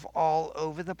kind of all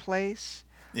over the place.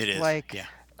 It is, like, yeah.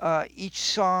 Each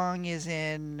song is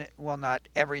in, well, not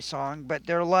every song, but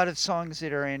there are a lot of songs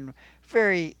that are in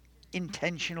very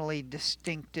intentionally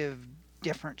distinctive,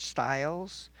 different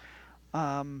styles.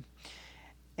 I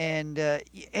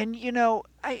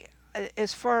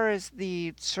as far as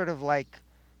the sort of like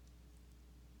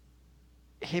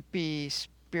hippie,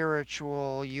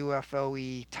 spiritual,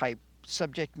 UFO-y type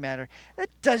subject matter,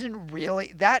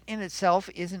 that in itself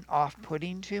isn't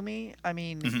off-putting to me. I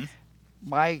mean,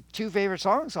 my two favorite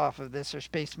songs off of this are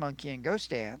Space Monkey and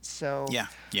Ghost Dance. So yeah.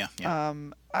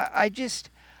 I just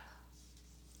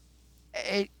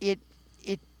it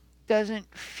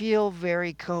doesn't feel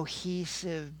very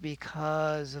cohesive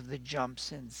because of the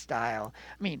jumps in style.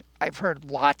 I mean, I've heard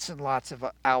lots and lots of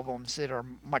albums that are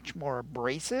much more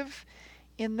abrasive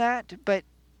in that, but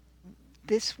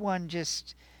this one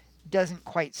just doesn't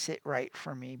quite sit right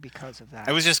for me because of that.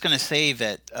 I was just going to say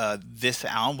that this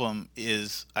album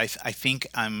is, I think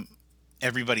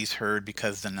everybody's heard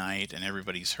Because the Night and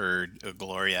everybody's heard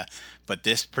Gloria, but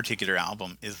this particular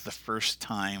album is the first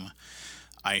time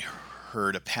I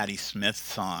heard a Patti Smith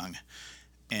song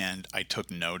and I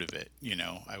took note of it.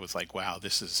 I was like, wow,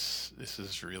 this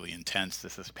is really intense.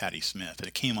 This is Patti Smith. And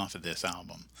it came off of this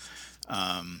album.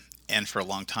 And for a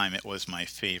long time, it was my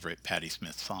favorite Patti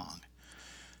Smith song.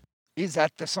 Is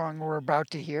that the song we're about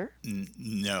to hear?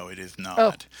 No, it is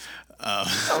not.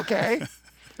 Oh. Okay.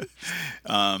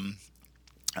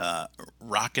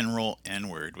 Rock and Roll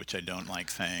N-Word, which I don't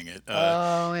like saying it.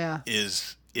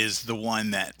 Is the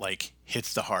one that like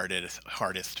hits the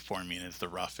hardest for me, and is the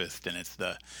roughest, and it's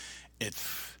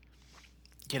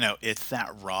that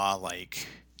raw, like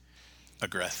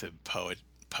aggressive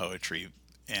poetry,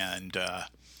 and I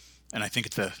think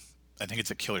it's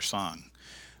a killer song.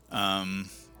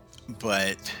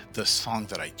 But the song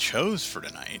that I chose for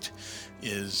tonight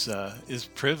is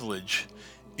Privilege,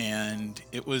 and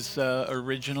it was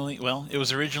originally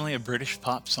a British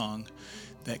pop song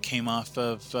that came off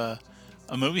of a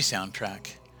movie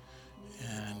soundtrack,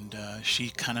 and she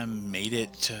kind of made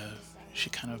it. She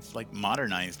kind of like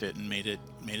modernized it and made it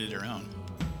her own.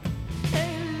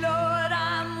 Hey Lord,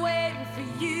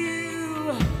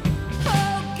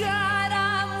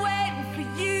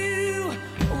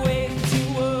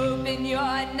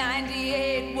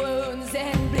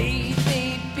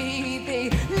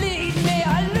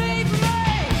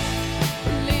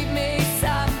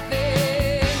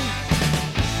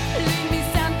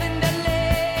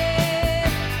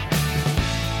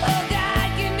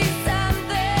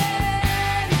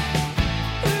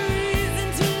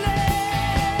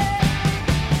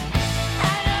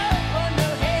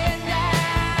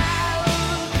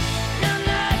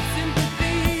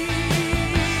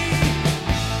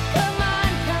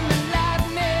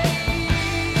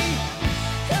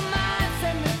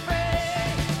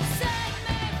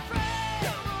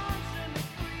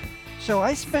 So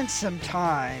I spent some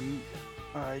time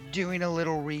doing a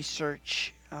little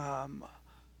research, and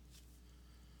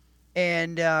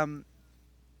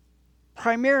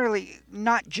primarily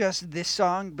not just this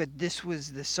song, but this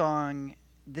was the song.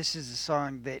 This is a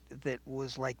song that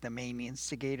was like the main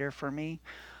instigator for me.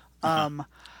 Um,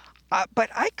 but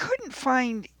I couldn't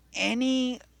find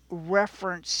any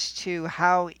reference to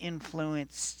how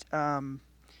influenced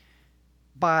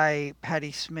by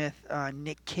Patti Smith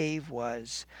Nick Cave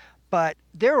was. But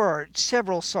there are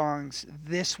several songs,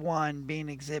 this one being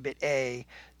Exhibit A,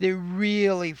 that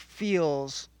really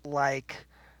feels like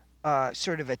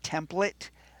sort of a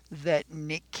template that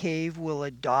Nick Cave will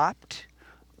adopt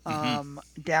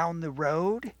down the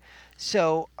road.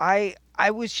 So I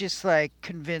was just like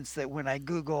convinced that when I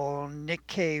Google Nick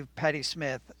Cave, Patti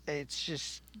Smith, it's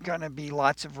just gonna be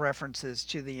lots of references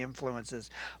to the influences.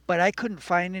 But I couldn't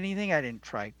find anything. I didn't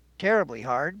try terribly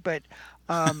hard, but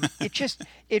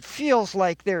it feels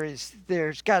like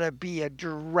there's got to be a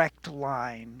direct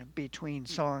line between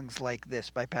songs like this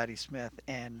by Patti Smith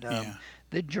and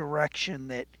the direction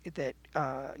that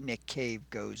Nick Cave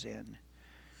goes in.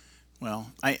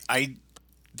 Well, I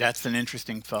that's an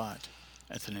interesting thought.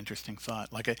 That's an interesting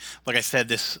thought. Like I said,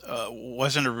 this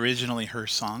wasn't originally her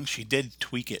song. She did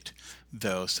tweak it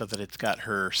though, so that it's got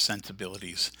her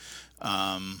sensibilities.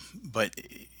 But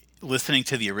listening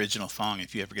to the original song,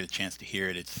 if you ever get a chance to hear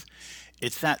it,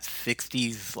 it's that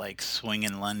 '60s like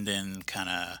swingin' London kind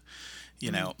of,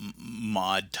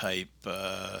 mod type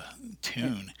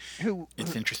tune.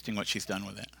 It's interesting what she's done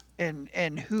with it.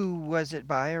 And who was it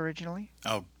by originally?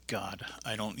 Oh God,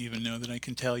 I don't even know that I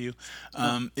can tell you.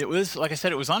 It was, like I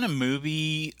said, it was on a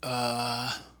movie.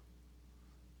 I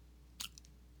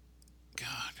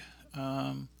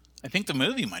think the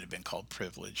movie might have been called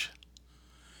Privilege.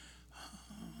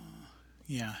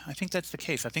 Yeah, I think that's the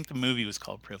case. I think the movie was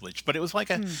called Privilege, but it was like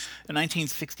a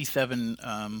 1967,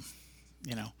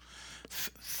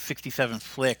 67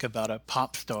 flick about a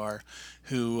pop star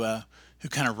who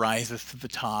kind of rises to the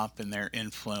top and their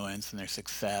influence and their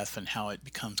success and how it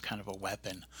becomes kind of a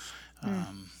weapon,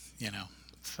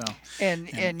 So and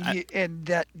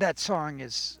that song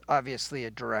is obviously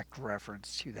a direct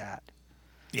reference to that.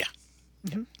 Yeah.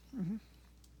 Mm-hmm. Mm-hmm.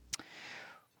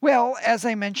 Well, as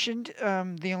I mentioned,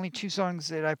 the only two songs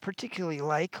that I particularly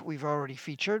like we've already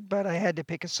featured, but I had to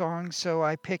pick a song, so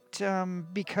I picked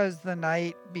Because the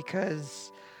Night,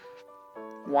 because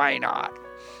why not?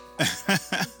 Yeah,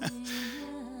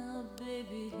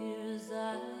 baby, here as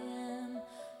I am.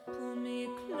 Pull me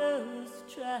close,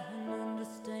 try and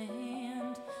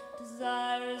understand.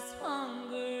 Desire is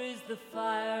hunger, is the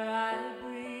fire I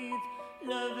breathe.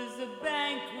 Love is a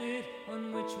banquet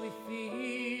on which we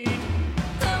feed.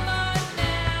 Come on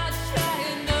now, try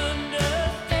and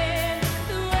understand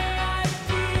the way I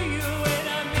feel when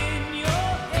I'm in your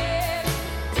head.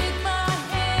 Take my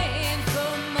hand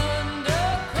from under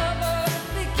cover.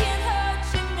 They can't hurt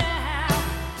you now,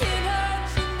 can't hurt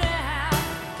you now,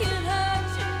 can't hurt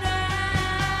you now.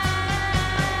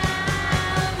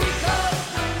 Because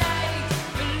the night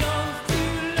belongs to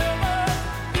lovers.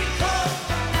 Because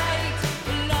the night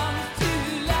belongs to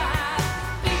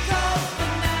life. Because the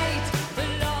night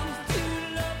belongs to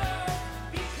lovers.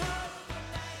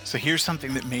 So here's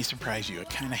something that may surprise you. I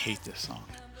kind of hate this song.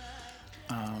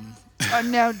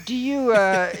 Now, do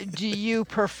you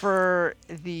prefer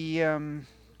the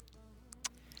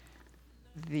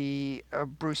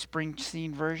Bruce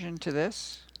Springsteen version to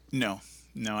this? No,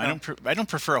 I don't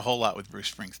prefer a whole lot with Bruce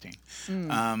Springsteen.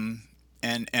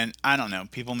 And I don't know.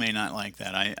 People may not like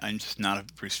that. I'm just not a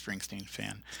Bruce Springsteen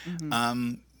fan.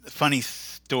 Funny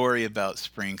story about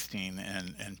Springsteen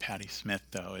and Patti Smith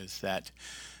though is that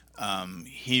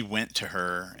he went to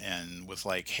her and was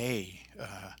like, "Hey,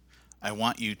 I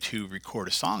want you to record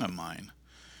a song of mine."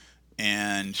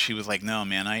 And she was like, "No,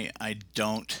 man, I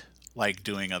don't like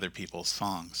doing other people's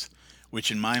songs," which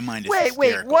in my mind is hysterical.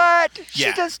 Wait, what? She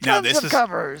Yeah, does no, tons of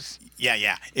covers.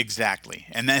 Yeah, exactly.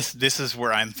 And this is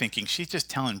where I'm thinking she's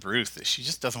just telling Bruce that she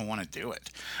just doesn't want to do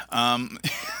it.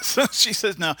 So she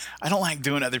says, "No, I don't like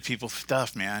doing other people's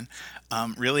stuff, man."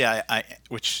 Really,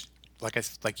 which like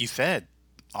you said,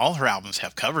 all her albums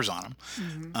have covers on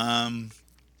them.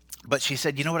 But she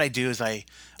said, "You know what I do is I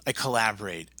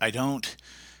collaborate. I don't."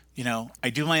 I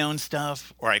do my own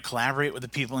stuff, or I collaborate with the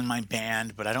people in my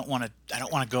band, but I don't want to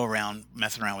go around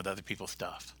messing around with other people's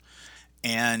stuff.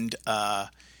 And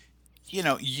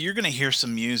you're going to hear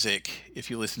some music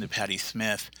if you listen to Patti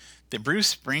Smith that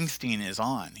Bruce Springsteen is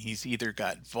on. He's either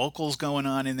got vocals going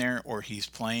on in there or he's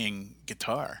playing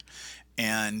guitar.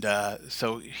 And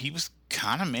so he was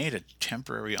kind of made a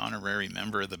temporary honorary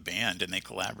member of the band, and they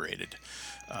collaborated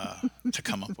to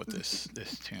come up with this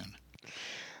tune.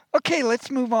 Okay, let's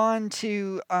move on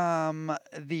to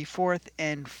the fourth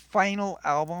and final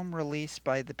album released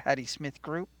by the Patti Smith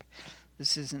Group.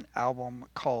 This is an album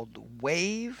called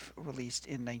Wave, released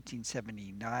in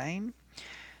 1979.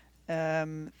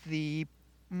 The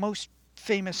most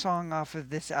famous song off of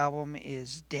this album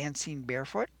is Dancing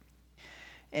Barefoot.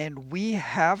 And we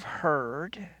have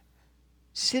heard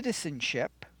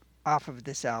Citizenship off of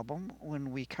this album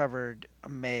when we covered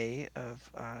May of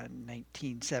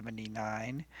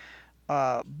 1979.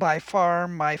 By far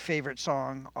my favorite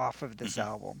song off of this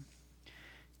album.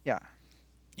 Yeah.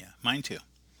 Yeah, mine too.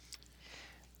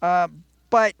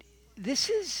 But this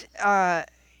is...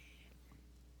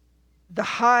 the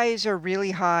highs are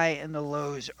really high and the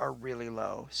lows are really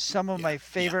low. Some of my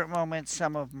favorite moments,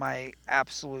 some of my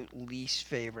absolute least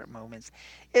favorite moments.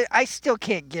 I still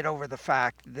can't get over the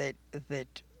fact that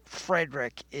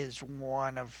Frederick is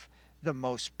one of the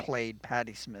most played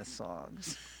Patti Smith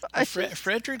songs.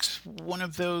 Frederick's one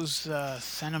of those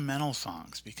sentimental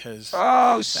songs because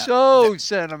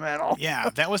sentimental. Yeah,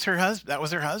 that was her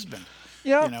husband.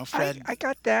 Yeah, Fred. I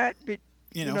got that, but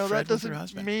Fred that was her doesn't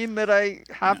husband. mean that I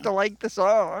have to like the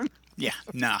song. Yeah,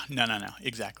 no.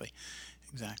 Exactly.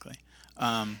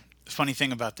 Funny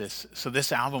thing about this, so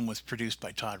this album was produced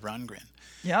by Todd Rundgren.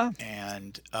 Yeah.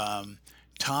 And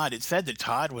it said that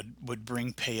Todd would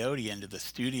bring peyote into the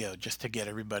studio just to get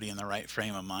everybody in the right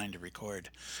frame of mind to record.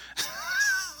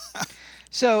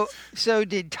 So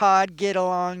did Todd get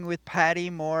along with Patti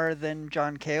more than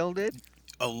John Cale did?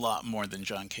 A lot more than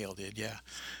John Cale did, yeah.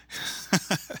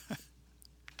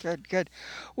 Good.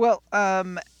 Well,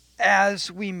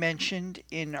 as we mentioned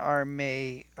in our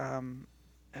May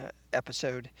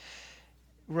episode,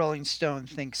 Rolling Stone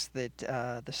thinks that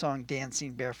the song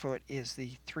Dancing Barefoot is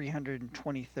the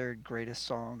 323rd greatest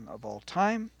song of all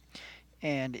time.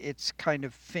 And it's kind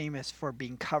of famous for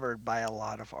being covered by a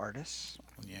lot of artists.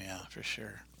 Yeah, for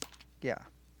sure. Yeah.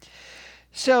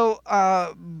 So,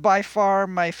 by far,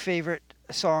 my favorite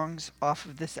songs off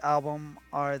of this album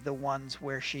are the ones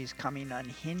where she's coming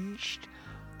unhinged.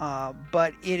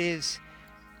 But it is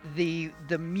the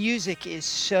music is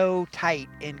so tight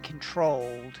and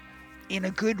controlled in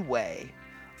a good way.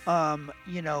 So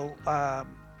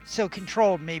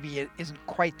controlled maybe it isn't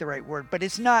quite the right word, but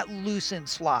it's not loose and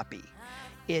sloppy.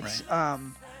 It's right.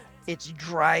 It's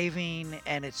driving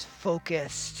and it's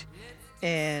focused,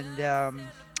 and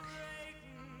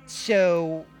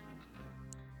so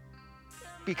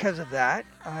because of that,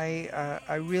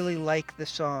 I really like the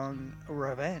song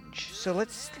Revenge. So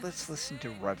let's listen to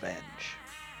Revenge.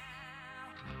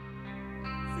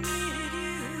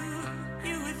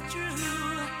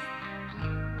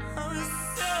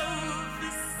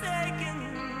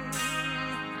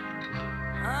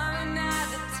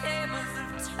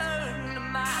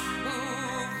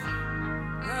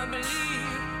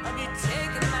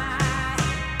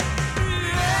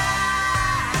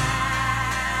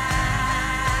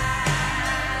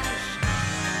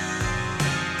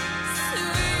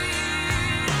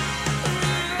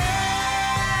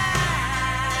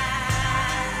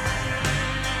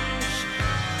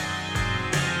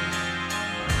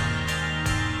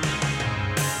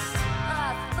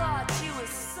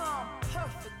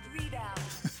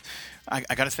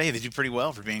 I got to say, they do pretty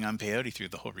well for being on peyote through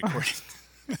the whole recording.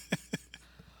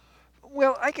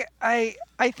 Well, I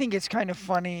think it's kind of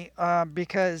funny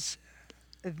because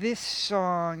this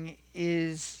song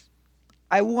is,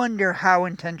 I wonder how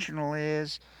intentional it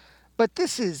is, but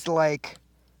this is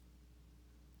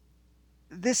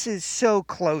so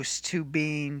close to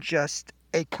being just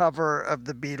a cover of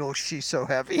the Beatles' She's So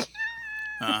Heavy.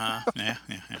 Yeah.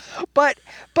 But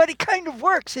it kind of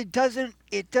works. It doesn't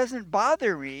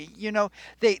bother me.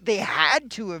 They had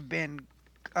to have been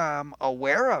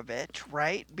aware of it,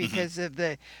 right? Because of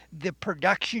the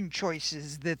production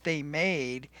choices that they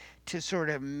made to sort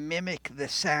of mimic the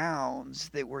sounds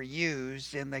that were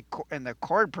used, and the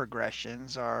chord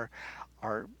progressions are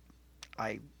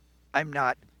I'm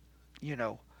not,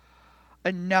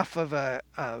 enough of a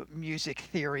music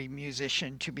theory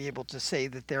musician to be able to say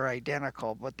that they're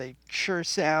identical, but they sure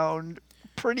sound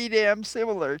pretty damn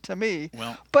similar to me.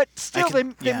 Well, but still, they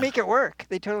make it work.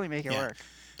 They totally make it work.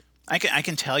 I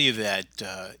can tell you that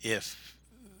if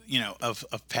of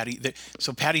Patti,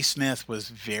 so Patti Smith was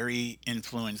very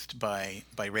influenced by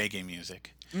reggae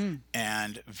music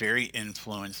and very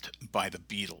influenced by the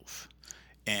Beatles,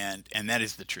 and that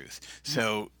is the truth.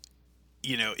 So.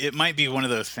 It might be one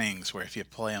of those things where if you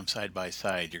play them side by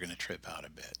side, you're going to trip out a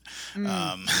bit.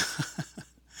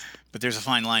 But there's a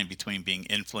fine line between being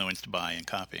influenced by and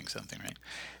copying something, right?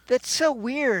 That's so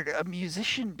weird. A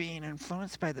musician being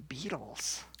influenced by the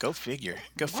Beatles. Go figure.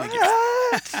 Go figure.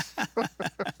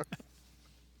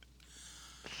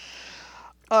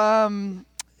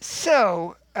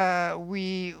 So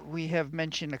we have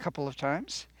mentioned a couple of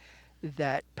times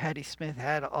that Patti Smith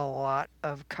had a lot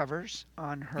of covers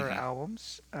on her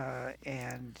albums,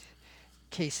 and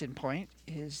case in point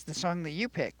is the song that you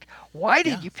picked. Why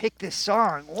did you pick this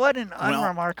song? What an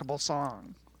unremarkable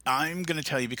song. I'm going to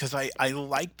tell you because I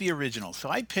like the original. So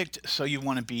I picked So You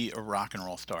Want to Be a Rock and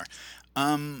Roll Star.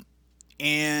 And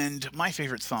my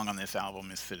favorite song on this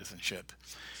album is Citizenship.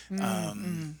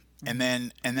 And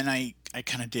then I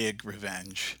kind of dig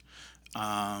Revenge.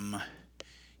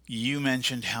 You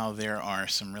mentioned how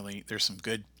there's some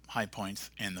good high points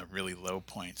and the really low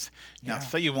points. Now,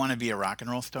 So You Want to Be a Rock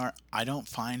and Roll Star, I don't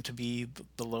find to be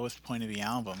the lowest point of the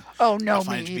album. Oh, no,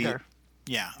 me either.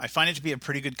 I find it to be a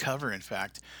pretty good cover, in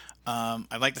fact.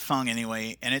 I like the song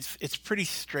anyway, and it's pretty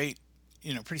straight,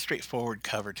 pretty straightforward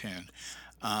cover tune.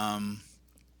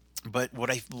 But what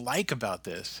I like about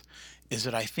this is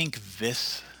that I think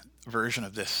this version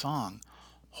of this song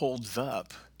holds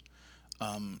up.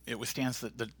 It withstands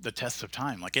the test of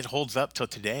time. Like, it holds up till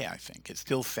today, I think. It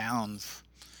still sounds,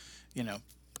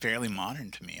 fairly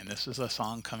modern to me. And this is a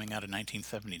song coming out of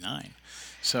 1979.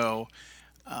 So,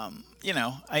 I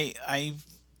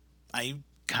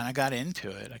kind of got into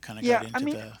it. I kind of got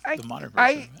into the modern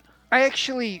version of it. I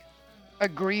actually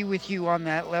agree with you on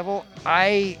that level.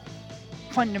 I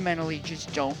fundamentally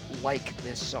just don't like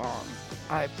this song.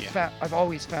 I've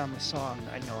always found the song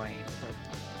annoying, but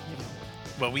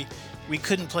Well, we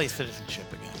couldn't play Citizenship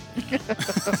again.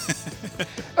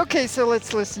 Okay, so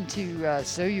let's listen to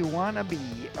So You Wanna Be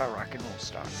a Rock and Roll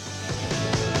Star.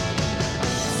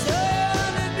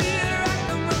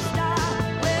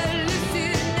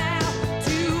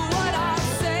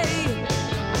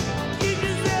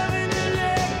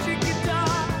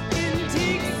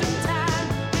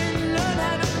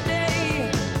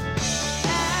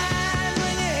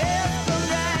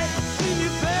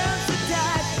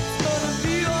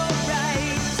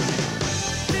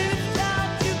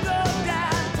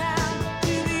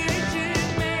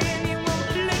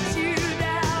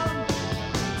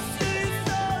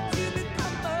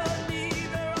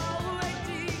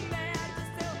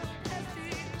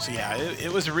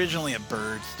 It was originally a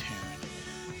Byrds tune,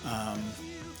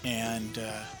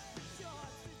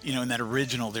 in that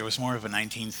original there was more of a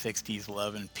 1960s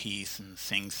love and peace and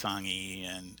sing-songy,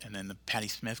 and then the Patti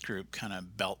Smith group kind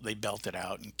of belted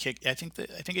out and kick. I think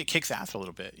it kicks ass a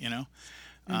little bit,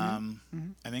 I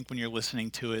think when you're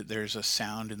listening to it, there's a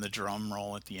sound in the drum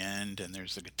roll at the end, and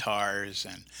there's the guitars,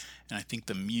 and I think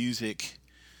the music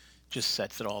just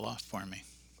sets it all off for me.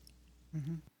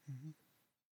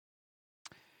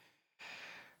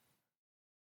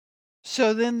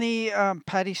 So then the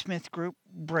Patti Smith group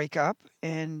break up,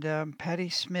 and Patti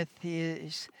Smith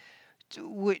did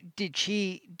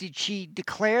she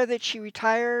declare that she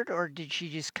retired, or did she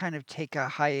just kind of take a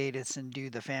hiatus and do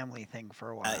the family thing for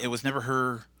a while? It was never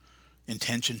her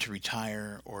intention to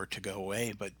retire or to go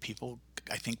away, but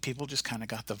I think people just kind of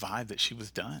got the vibe that she was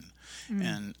done.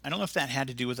 And I don't know if that had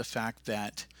to do with the fact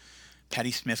that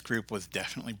Patti Smith group was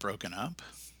definitely broken up.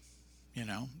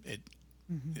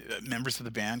 Members of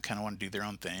the band kind of want to do their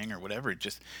own thing or whatever.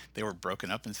 They were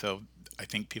broken up, and so I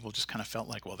think people just kind of felt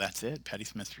like, well, that's it. Patti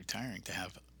Smith's retiring to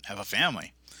have a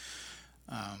family.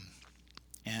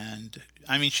 And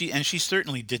I mean, she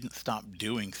certainly didn't stop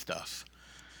doing stuff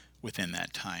within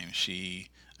that time. She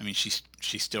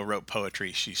still wrote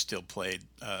poetry. She still played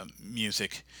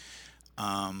music.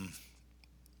 But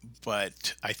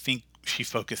I think she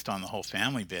focused on the whole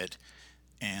family bit,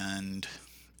 and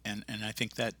I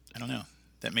think that, I don't know,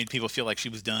 that made people feel like she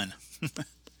was done.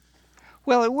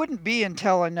 Well, it wouldn't be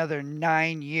until another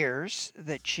 9 years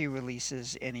that she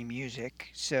releases any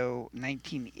music. So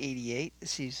 1988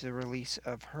 sees the release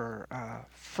of her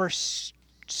first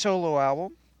solo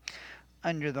album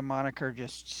under the moniker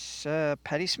just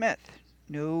Patti Smith.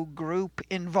 No group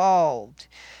involved.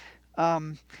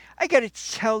 I got to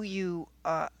tell you,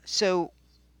 so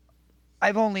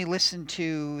I've only listened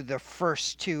to the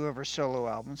first two of her solo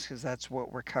albums because that's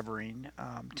what we're covering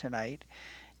tonight.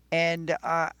 And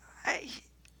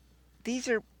these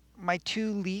are my two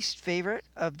least favorite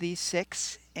of these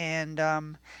six. And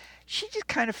she just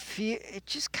kind of it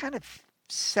just kind of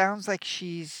sounds like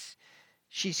she's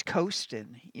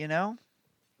coasting,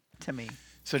 to me.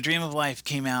 So Dream of Life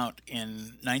came out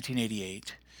in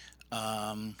 1988.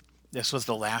 This was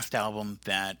the last album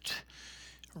that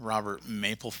Robert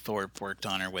Mapplethorpe worked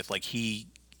on her with. Like, he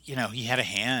he had a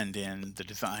hand in the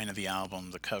design of the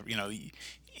album, the cover.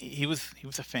 He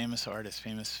was a famous artist,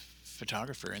 famous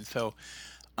photographer, and so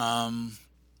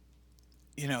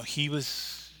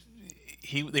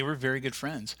they were very good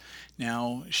friends.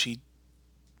 Now she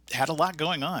had a lot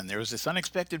going on. There was this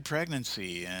unexpected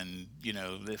pregnancy, and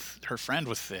her friend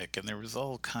was sick, and there was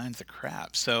all kinds of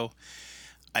crap. So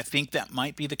I think that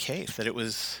might be the case, that it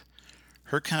was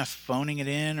her kind of phoning it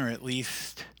in, or at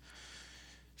least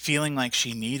feeling like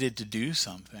she needed to do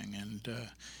something. And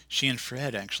she and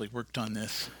Fred actually worked on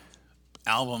this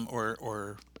album,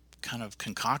 or kind of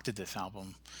concocted this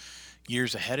album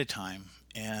years ahead of time,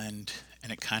 and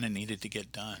it kind of needed to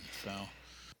get done. So.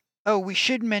 Oh, we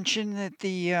should mention that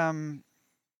the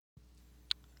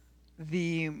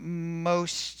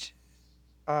most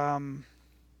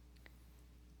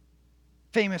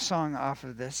famous song off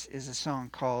of this is a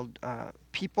song called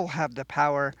 "People Have the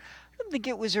Power." I don't think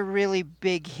it was a really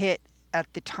big hit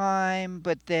at the time,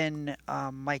 but then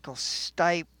Michael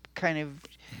Stipe kind of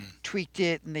tweaked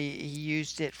it, and he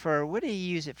used it for, what did he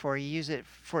use it for? He used it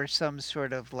for some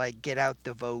sort of like get out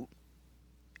the vote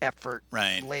effort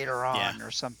later on, or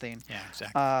something. Yeah,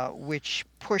 exactly. Which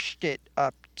pushed it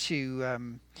up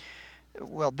to,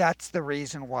 well, that's the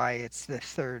reason why it's the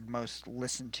third most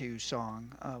listened to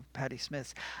song of Patti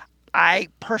Smith's. I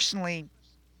personally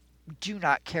do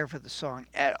not care for the song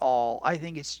at all. I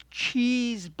think it's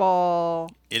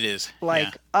cheeseball. It is.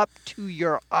 Like up to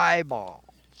your eyeballs.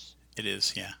 It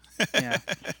is, yeah. Yeah.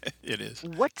 It is.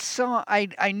 What song?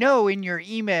 I know in your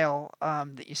email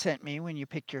that you sent me when you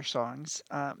picked your songs,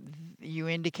 you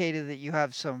indicated that you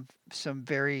have some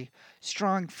very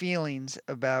strong feelings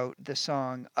about the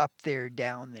song "Up There,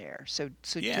 Down There." So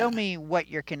tell me what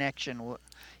your connection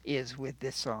is with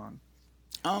this song.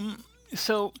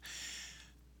 So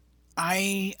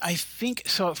I think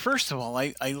so. First of all,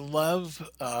 I love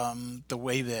the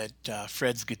way that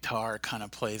Fred's guitar kind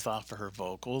of plays off of her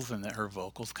vocals, and that her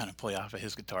vocals kind of play off of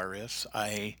his guitar riffs.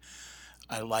 I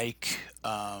like.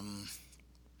 I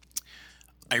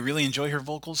really enjoy her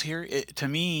vocals here. To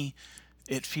me,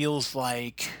 it feels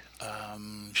like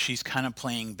she's kind of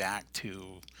playing back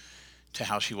to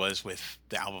how she was with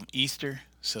the album Easter.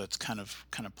 So it's kind of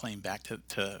playing back to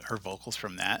her vocals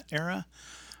from that era.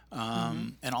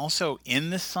 And also in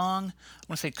this song, I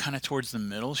want to say kind of towards the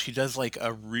middle, she does like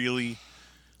a really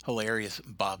hilarious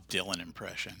Bob Dylan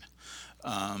impression.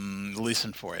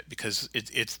 Listen for it, because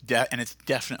it's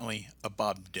definitely a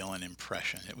Bob Dylan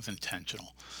impression. It was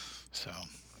intentional. So.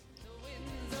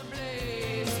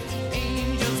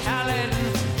 Angels howling,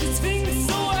 Sphinx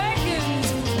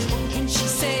awakens. What can she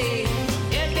say?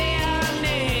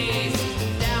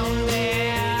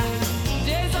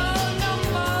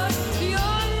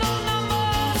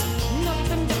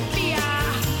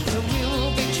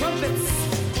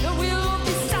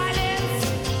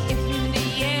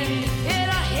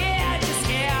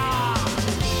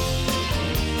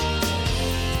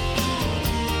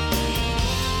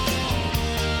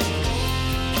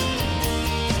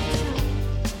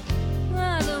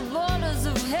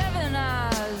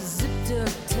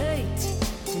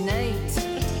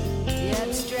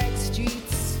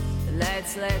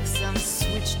 Like some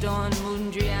switched on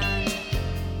Mondrian.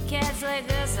 Cats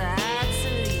like us are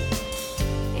obsolete.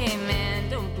 Hey man,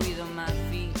 don't breathe on my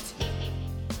feet.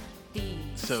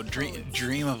 So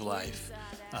Dream of Life.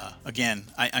 Again,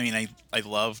 I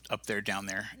loved Up There, Down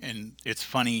There, and it's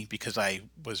funny because I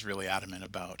was really adamant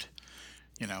about,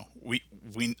 I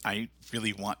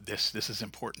really want this. This is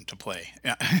important to play.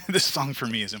 This song for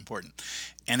me is important,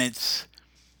 and it's,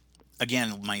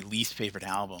 again, my least favorite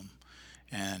album.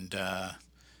 And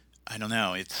I don't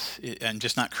know. I'm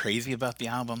just not crazy about the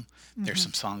album. Mm-hmm. There's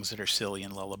some songs that are silly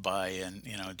and lullaby, and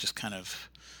just kind of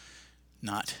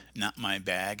not my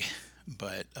bag.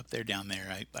 But Up There, Down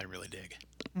There, I really dig.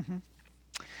 Mm-hmm.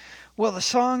 Well, the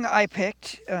song I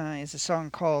picked is a song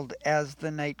called "As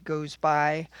the Night Goes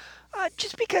By,"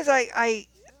 just because I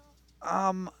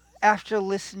after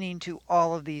listening to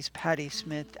all of these Patti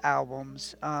Smith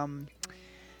albums,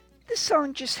 this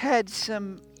song just had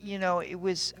some.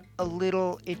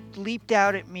 It leaped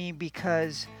out at me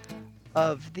because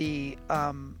of the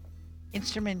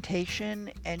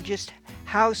instrumentation and just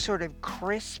how sort of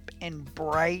crisp and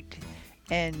bright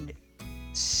and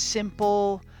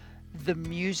simple the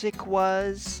music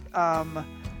was.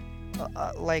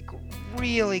 Like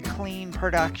really clean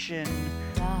production.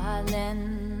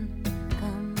 Darling,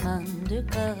 come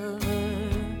undercover.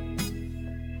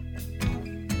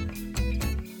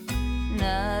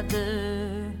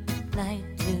 Another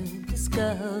night to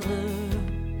discover.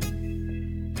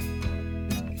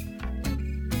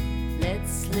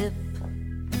 Let's slip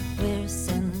where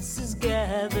senses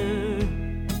gather.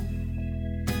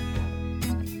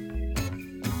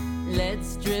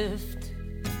 drift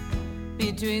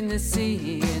between the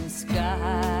sea and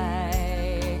sky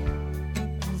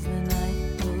as the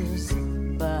night goes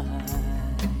by.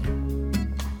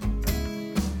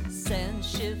 Sand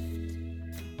shift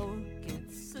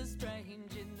gets so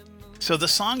strange in the moon. So the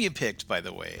song you picked, by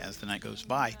the way, As the Night Goes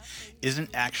By, isn't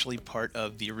actually part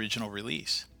of the original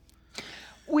release.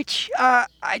 Which, now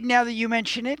that you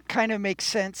mention it, kind of makes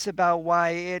sense about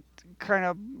why it kind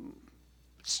of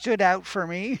stood out for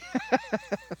me.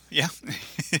 Yeah.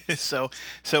 So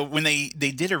when they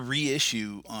did a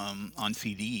reissue on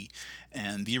CD,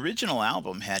 and the original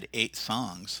album had 8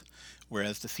 songs,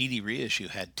 whereas the CD reissue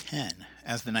had 10.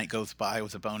 As the Night Goes By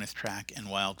was a bonus track, and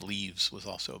Wild Leaves was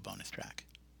also a bonus track.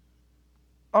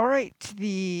 All right,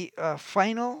 the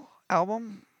final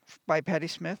album by Patti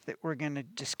Smith that we're going to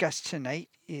discuss tonight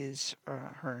is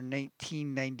her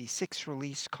 1996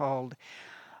 release called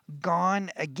Gone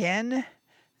Again.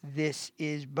 This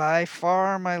is by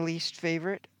far my least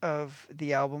favorite of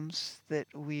the albums that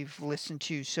we've listened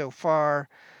to so far.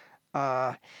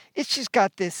 It's just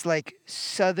got this like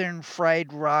Southern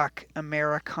fried rock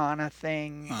Americana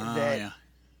thing that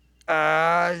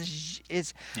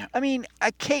is. Yeah. I mean,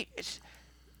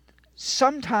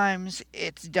 sometimes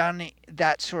it's done.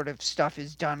 That sort of stuff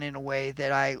is done in a way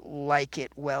that I like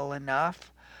it well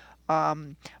enough.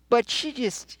 But she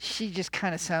just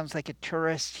kind of sounds like a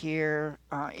tourist here.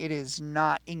 It is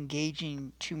not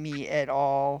engaging to me at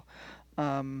all.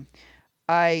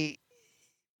 I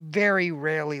very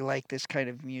rarely like this kind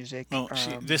of music. Well,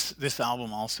 this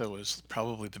album also was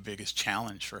probably the biggest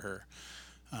challenge for her.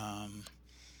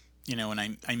 When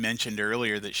I mentioned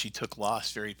earlier that she took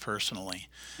loss very personally,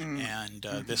 and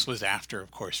this was after,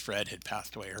 of course, Fred had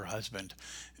passed away, her husband,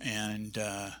 and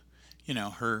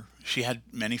she had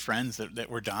many friends that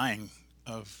were dying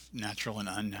of natural and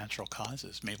unnatural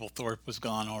causes. Mabel Thorpe was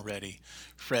gone already.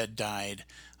 Fred died.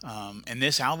 And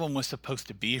this album was supposed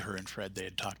to be her and Fred. They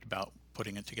had talked about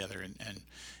putting it together and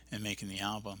making the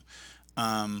album.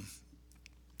 And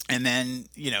then,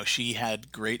 she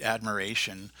had great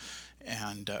admiration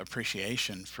and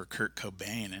appreciation for Kurt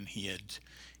Cobain, and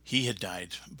he had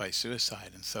died by suicide.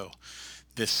 And so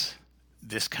this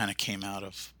kind of came out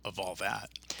of all that.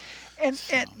 And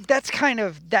that's kind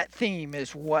of, that theme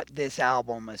is what this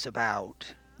album is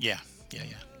about. Yeah.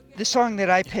 The song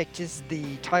that I picked is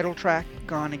the title track,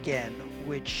 Gone Again,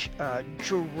 which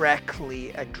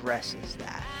directly addresses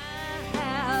that. I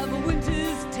have a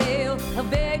winter's tale, a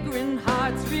vagrant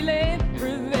heart's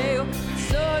prevail.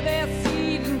 So they'll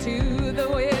seed into the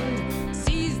wind,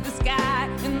 seize the sky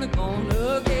in the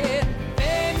corner again.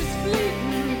 Famous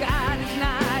fleeting, God is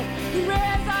nigh. He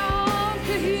raise on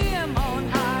to him on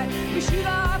high. We shoot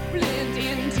our flint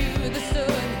into the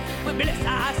sun. We bless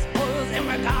our spoils and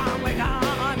we're gone, we're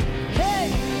gone. Hey,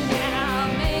 now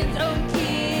men don't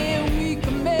care. We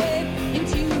can make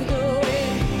into the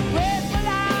wind. Wait for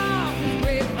lungs,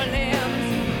 wait for limbs,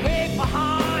 wait for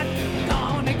heart,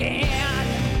 gone again.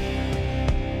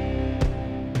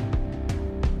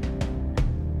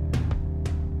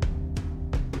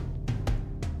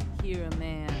 Hear a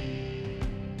man.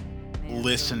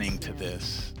 Listening to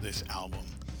this album,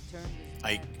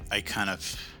 I kind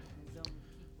of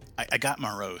I got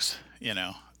morose,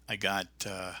 I got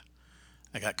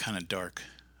kind of dark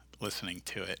listening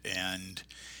to it, and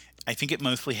I think it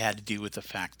mostly had to do with the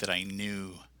fact that I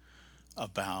knew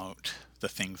about the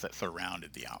things that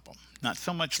surrounded the album. Not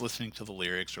so much listening to the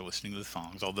lyrics or listening to the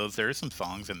songs, although there are some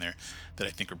songs in there that I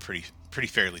think are pretty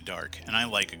fairly dark, and I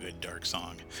like a good dark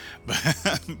song.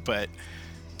 But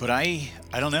I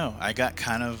don't know. I got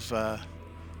kind of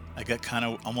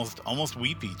almost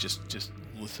weepy just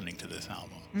listening to this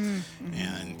album. Mm-hmm.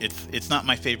 And it's not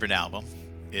my favorite album.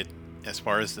 As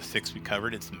far as the 6 we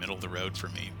covered, it's the middle of the road for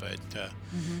me. But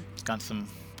it's got some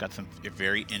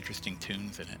very interesting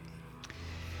tunes in it.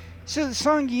 So the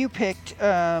song you picked,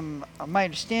 my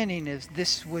understanding is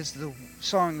this was the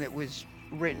song that was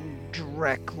written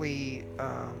directly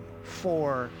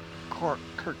for Kurt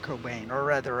Cobain, or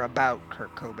rather about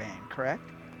Kurt Cobain, correct?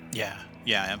 Yeah,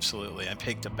 absolutely. I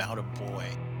picked About a Boy.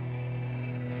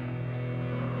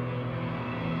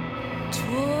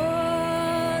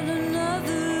 Toward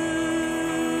another,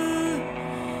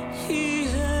 he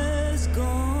has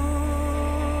gone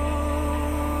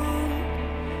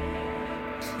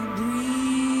to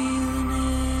breathe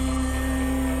an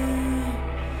air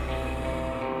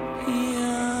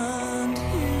beyond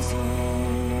his own.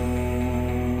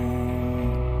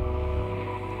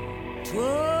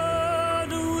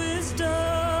 Toward a wisdom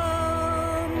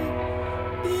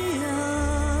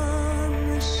beyond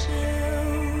the shelf.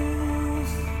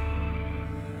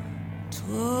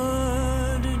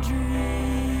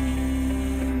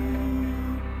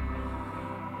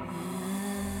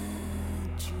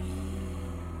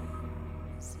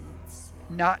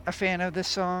 not a fan of this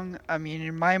song. I mean,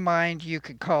 in my mind, you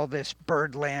could call this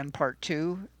Birdland Part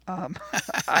 2.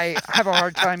 I have a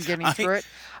hard time getting through it.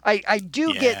 I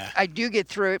do get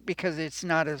through it because it's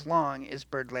not as long as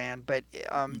Birdland, but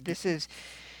this is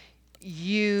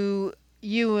you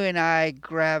and I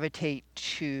gravitate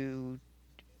to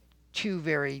two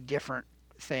very different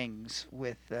things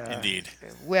with Indeed.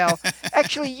 Well,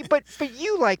 actually, but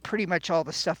you like pretty much all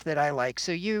the stuff that I like.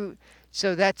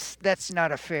 So that's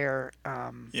not a fair.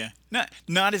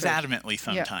 Not as adamantly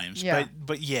sometimes,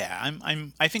 but yeah,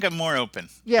 I think I'm more open.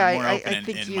 Yeah, I'm more open I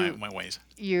think in my ways.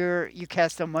 You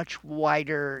cast a much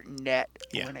wider net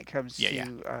when it comes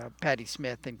to Patti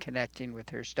Smith and connecting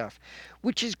with her stuff,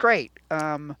 which is great.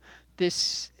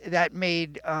 That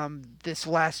made this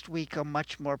last week a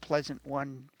much more pleasant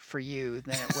one for you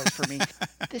than it was for me.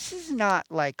 This is not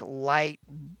like light,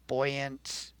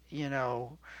 buoyant,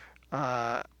 no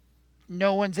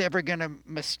one's ever going to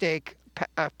mistake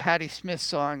a Patti Smith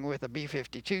song with a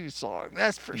B-52 song.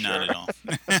 That's for sure. Not at all.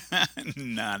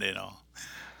 Not at all.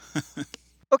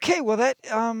 Okay, well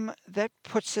that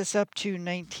puts us up to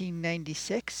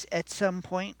 1996. At some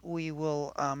point, we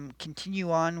will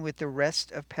continue on with the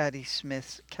rest of Patti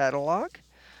Smith's catalog.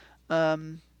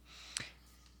 And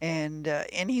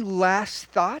any last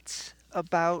thoughts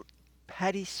about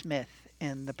Patti Smith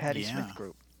and the Patti Smith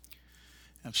Group?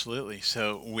 Absolutely.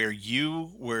 So where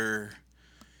you were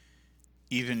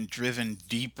even driven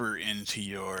deeper into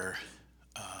your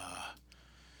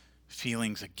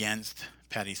feelings against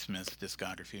Patti Smith's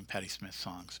discography and Patti Smith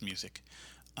songs, music,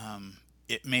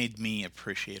 it made me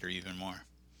appreciate her even more.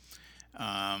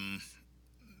 I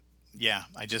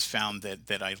just found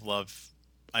that I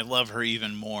love her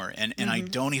even more, and I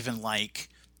don't even like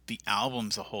the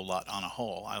albums a whole lot on a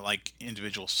whole. I like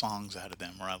individual songs out of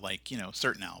them, or I like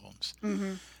certain albums.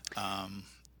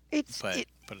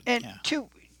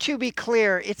 To be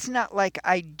clear, it's not like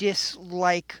I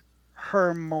dislike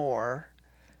her more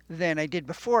than I did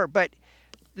before, but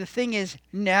the thing is,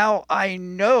 now I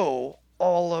know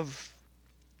all of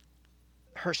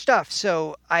her stuff.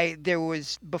 So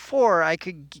before I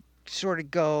could sort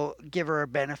of go give her a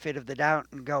benefit of the doubt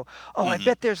and go, I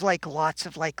bet there's like lots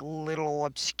of like little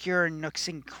obscure nooks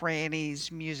and crannies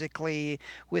musically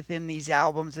within these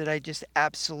albums that I just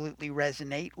absolutely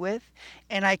resonate with.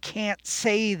 And I can't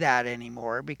say that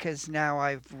anymore because now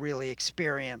I've really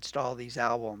experienced all these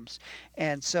albums.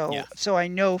 And so I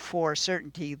know for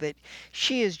certainty that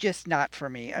she is just not for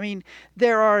me. I mean,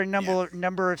 there are a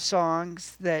number of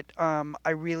songs that I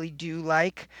really do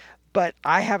like, but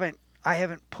I haven't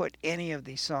put any of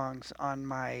these songs on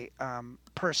my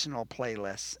personal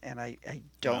playlists, and I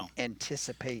don't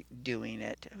anticipate doing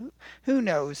it. Who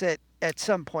knows? At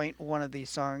some point, one of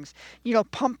these songs,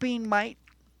 Pumping might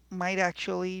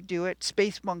actually do it.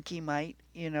 Space Monkey might,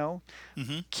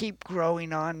 Keep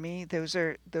Growing on Me. Those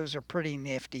are pretty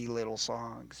nifty little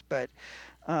songs, but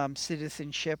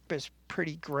Citizenship is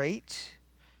pretty great,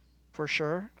 for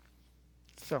sure.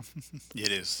 So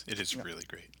it is really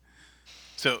great.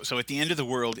 So at the end of the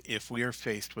world, if we are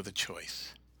faced with a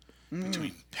choice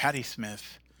between Patti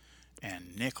Smith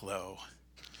and Nick Lowe,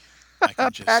 I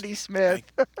can just... Patti Smith.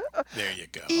 There you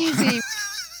go. Easy.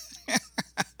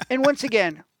 And once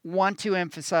again, want to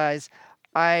emphasize,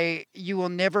 you will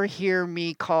never hear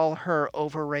me call her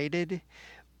overrated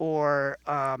or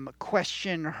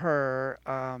question her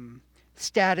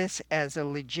status as a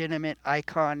legitimate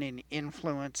icon and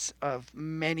influence of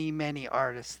many, many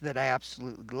artists that I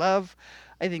absolutely love.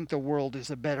 I think the world is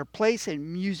a better place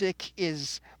and music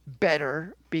is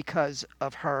better because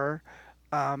of her.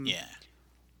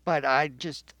 But I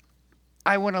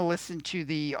want to listen to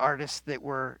the artists that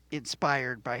were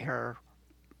inspired by her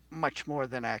much more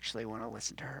than I actually want to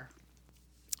listen to her.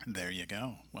 There you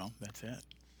go. Well, that's it.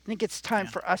 I think it's time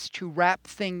for us to wrap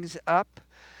things up.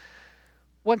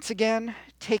 Once again,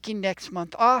 taking next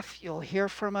month off, you'll hear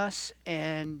from us,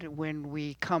 and when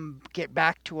we get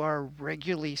back to our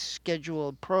regularly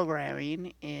scheduled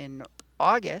programming in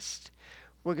August,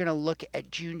 we're going to look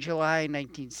at June, July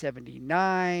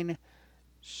 1979.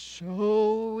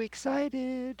 So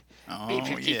excited. Oh,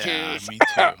 B-52s.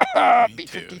 yeah, me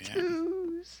too. Me too,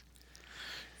 B-52s.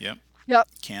 Yeah. Yep.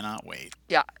 Cannot wait.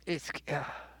 Yeah, it's...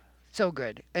 so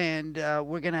good, and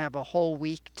we're gonna have a whole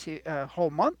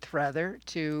month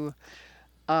to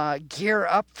gear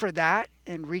up for that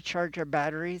and recharge our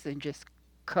batteries and just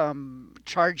come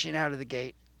charging out of the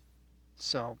gate.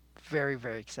 So very,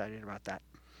 very excited about that.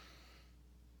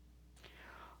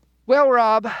 Well,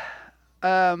 Rob,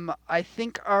 I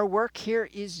think our work here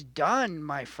is done,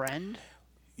 my friend.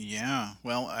 Yeah.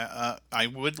 Well, I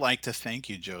would like to thank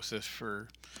you, Joseph, for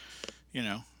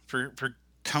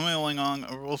coming along,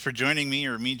 well, for joining me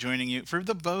or me joining you, for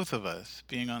the both of us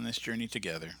being on this journey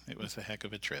together. It was a heck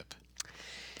of a trip.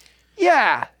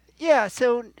 Yeah.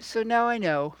 So now I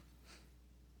know.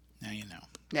 Now you know.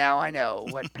 Now I know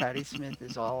what Patti Smith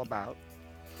is all about.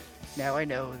 Now I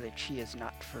know that she is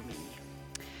not for me.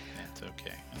 That's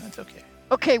okay. That's okay.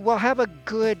 Okay, well, have a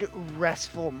good,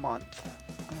 restful month.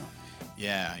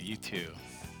 Yeah, you too.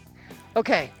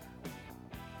 Okay.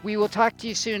 We will talk to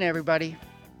you soon, everybody.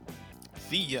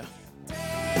 See ya.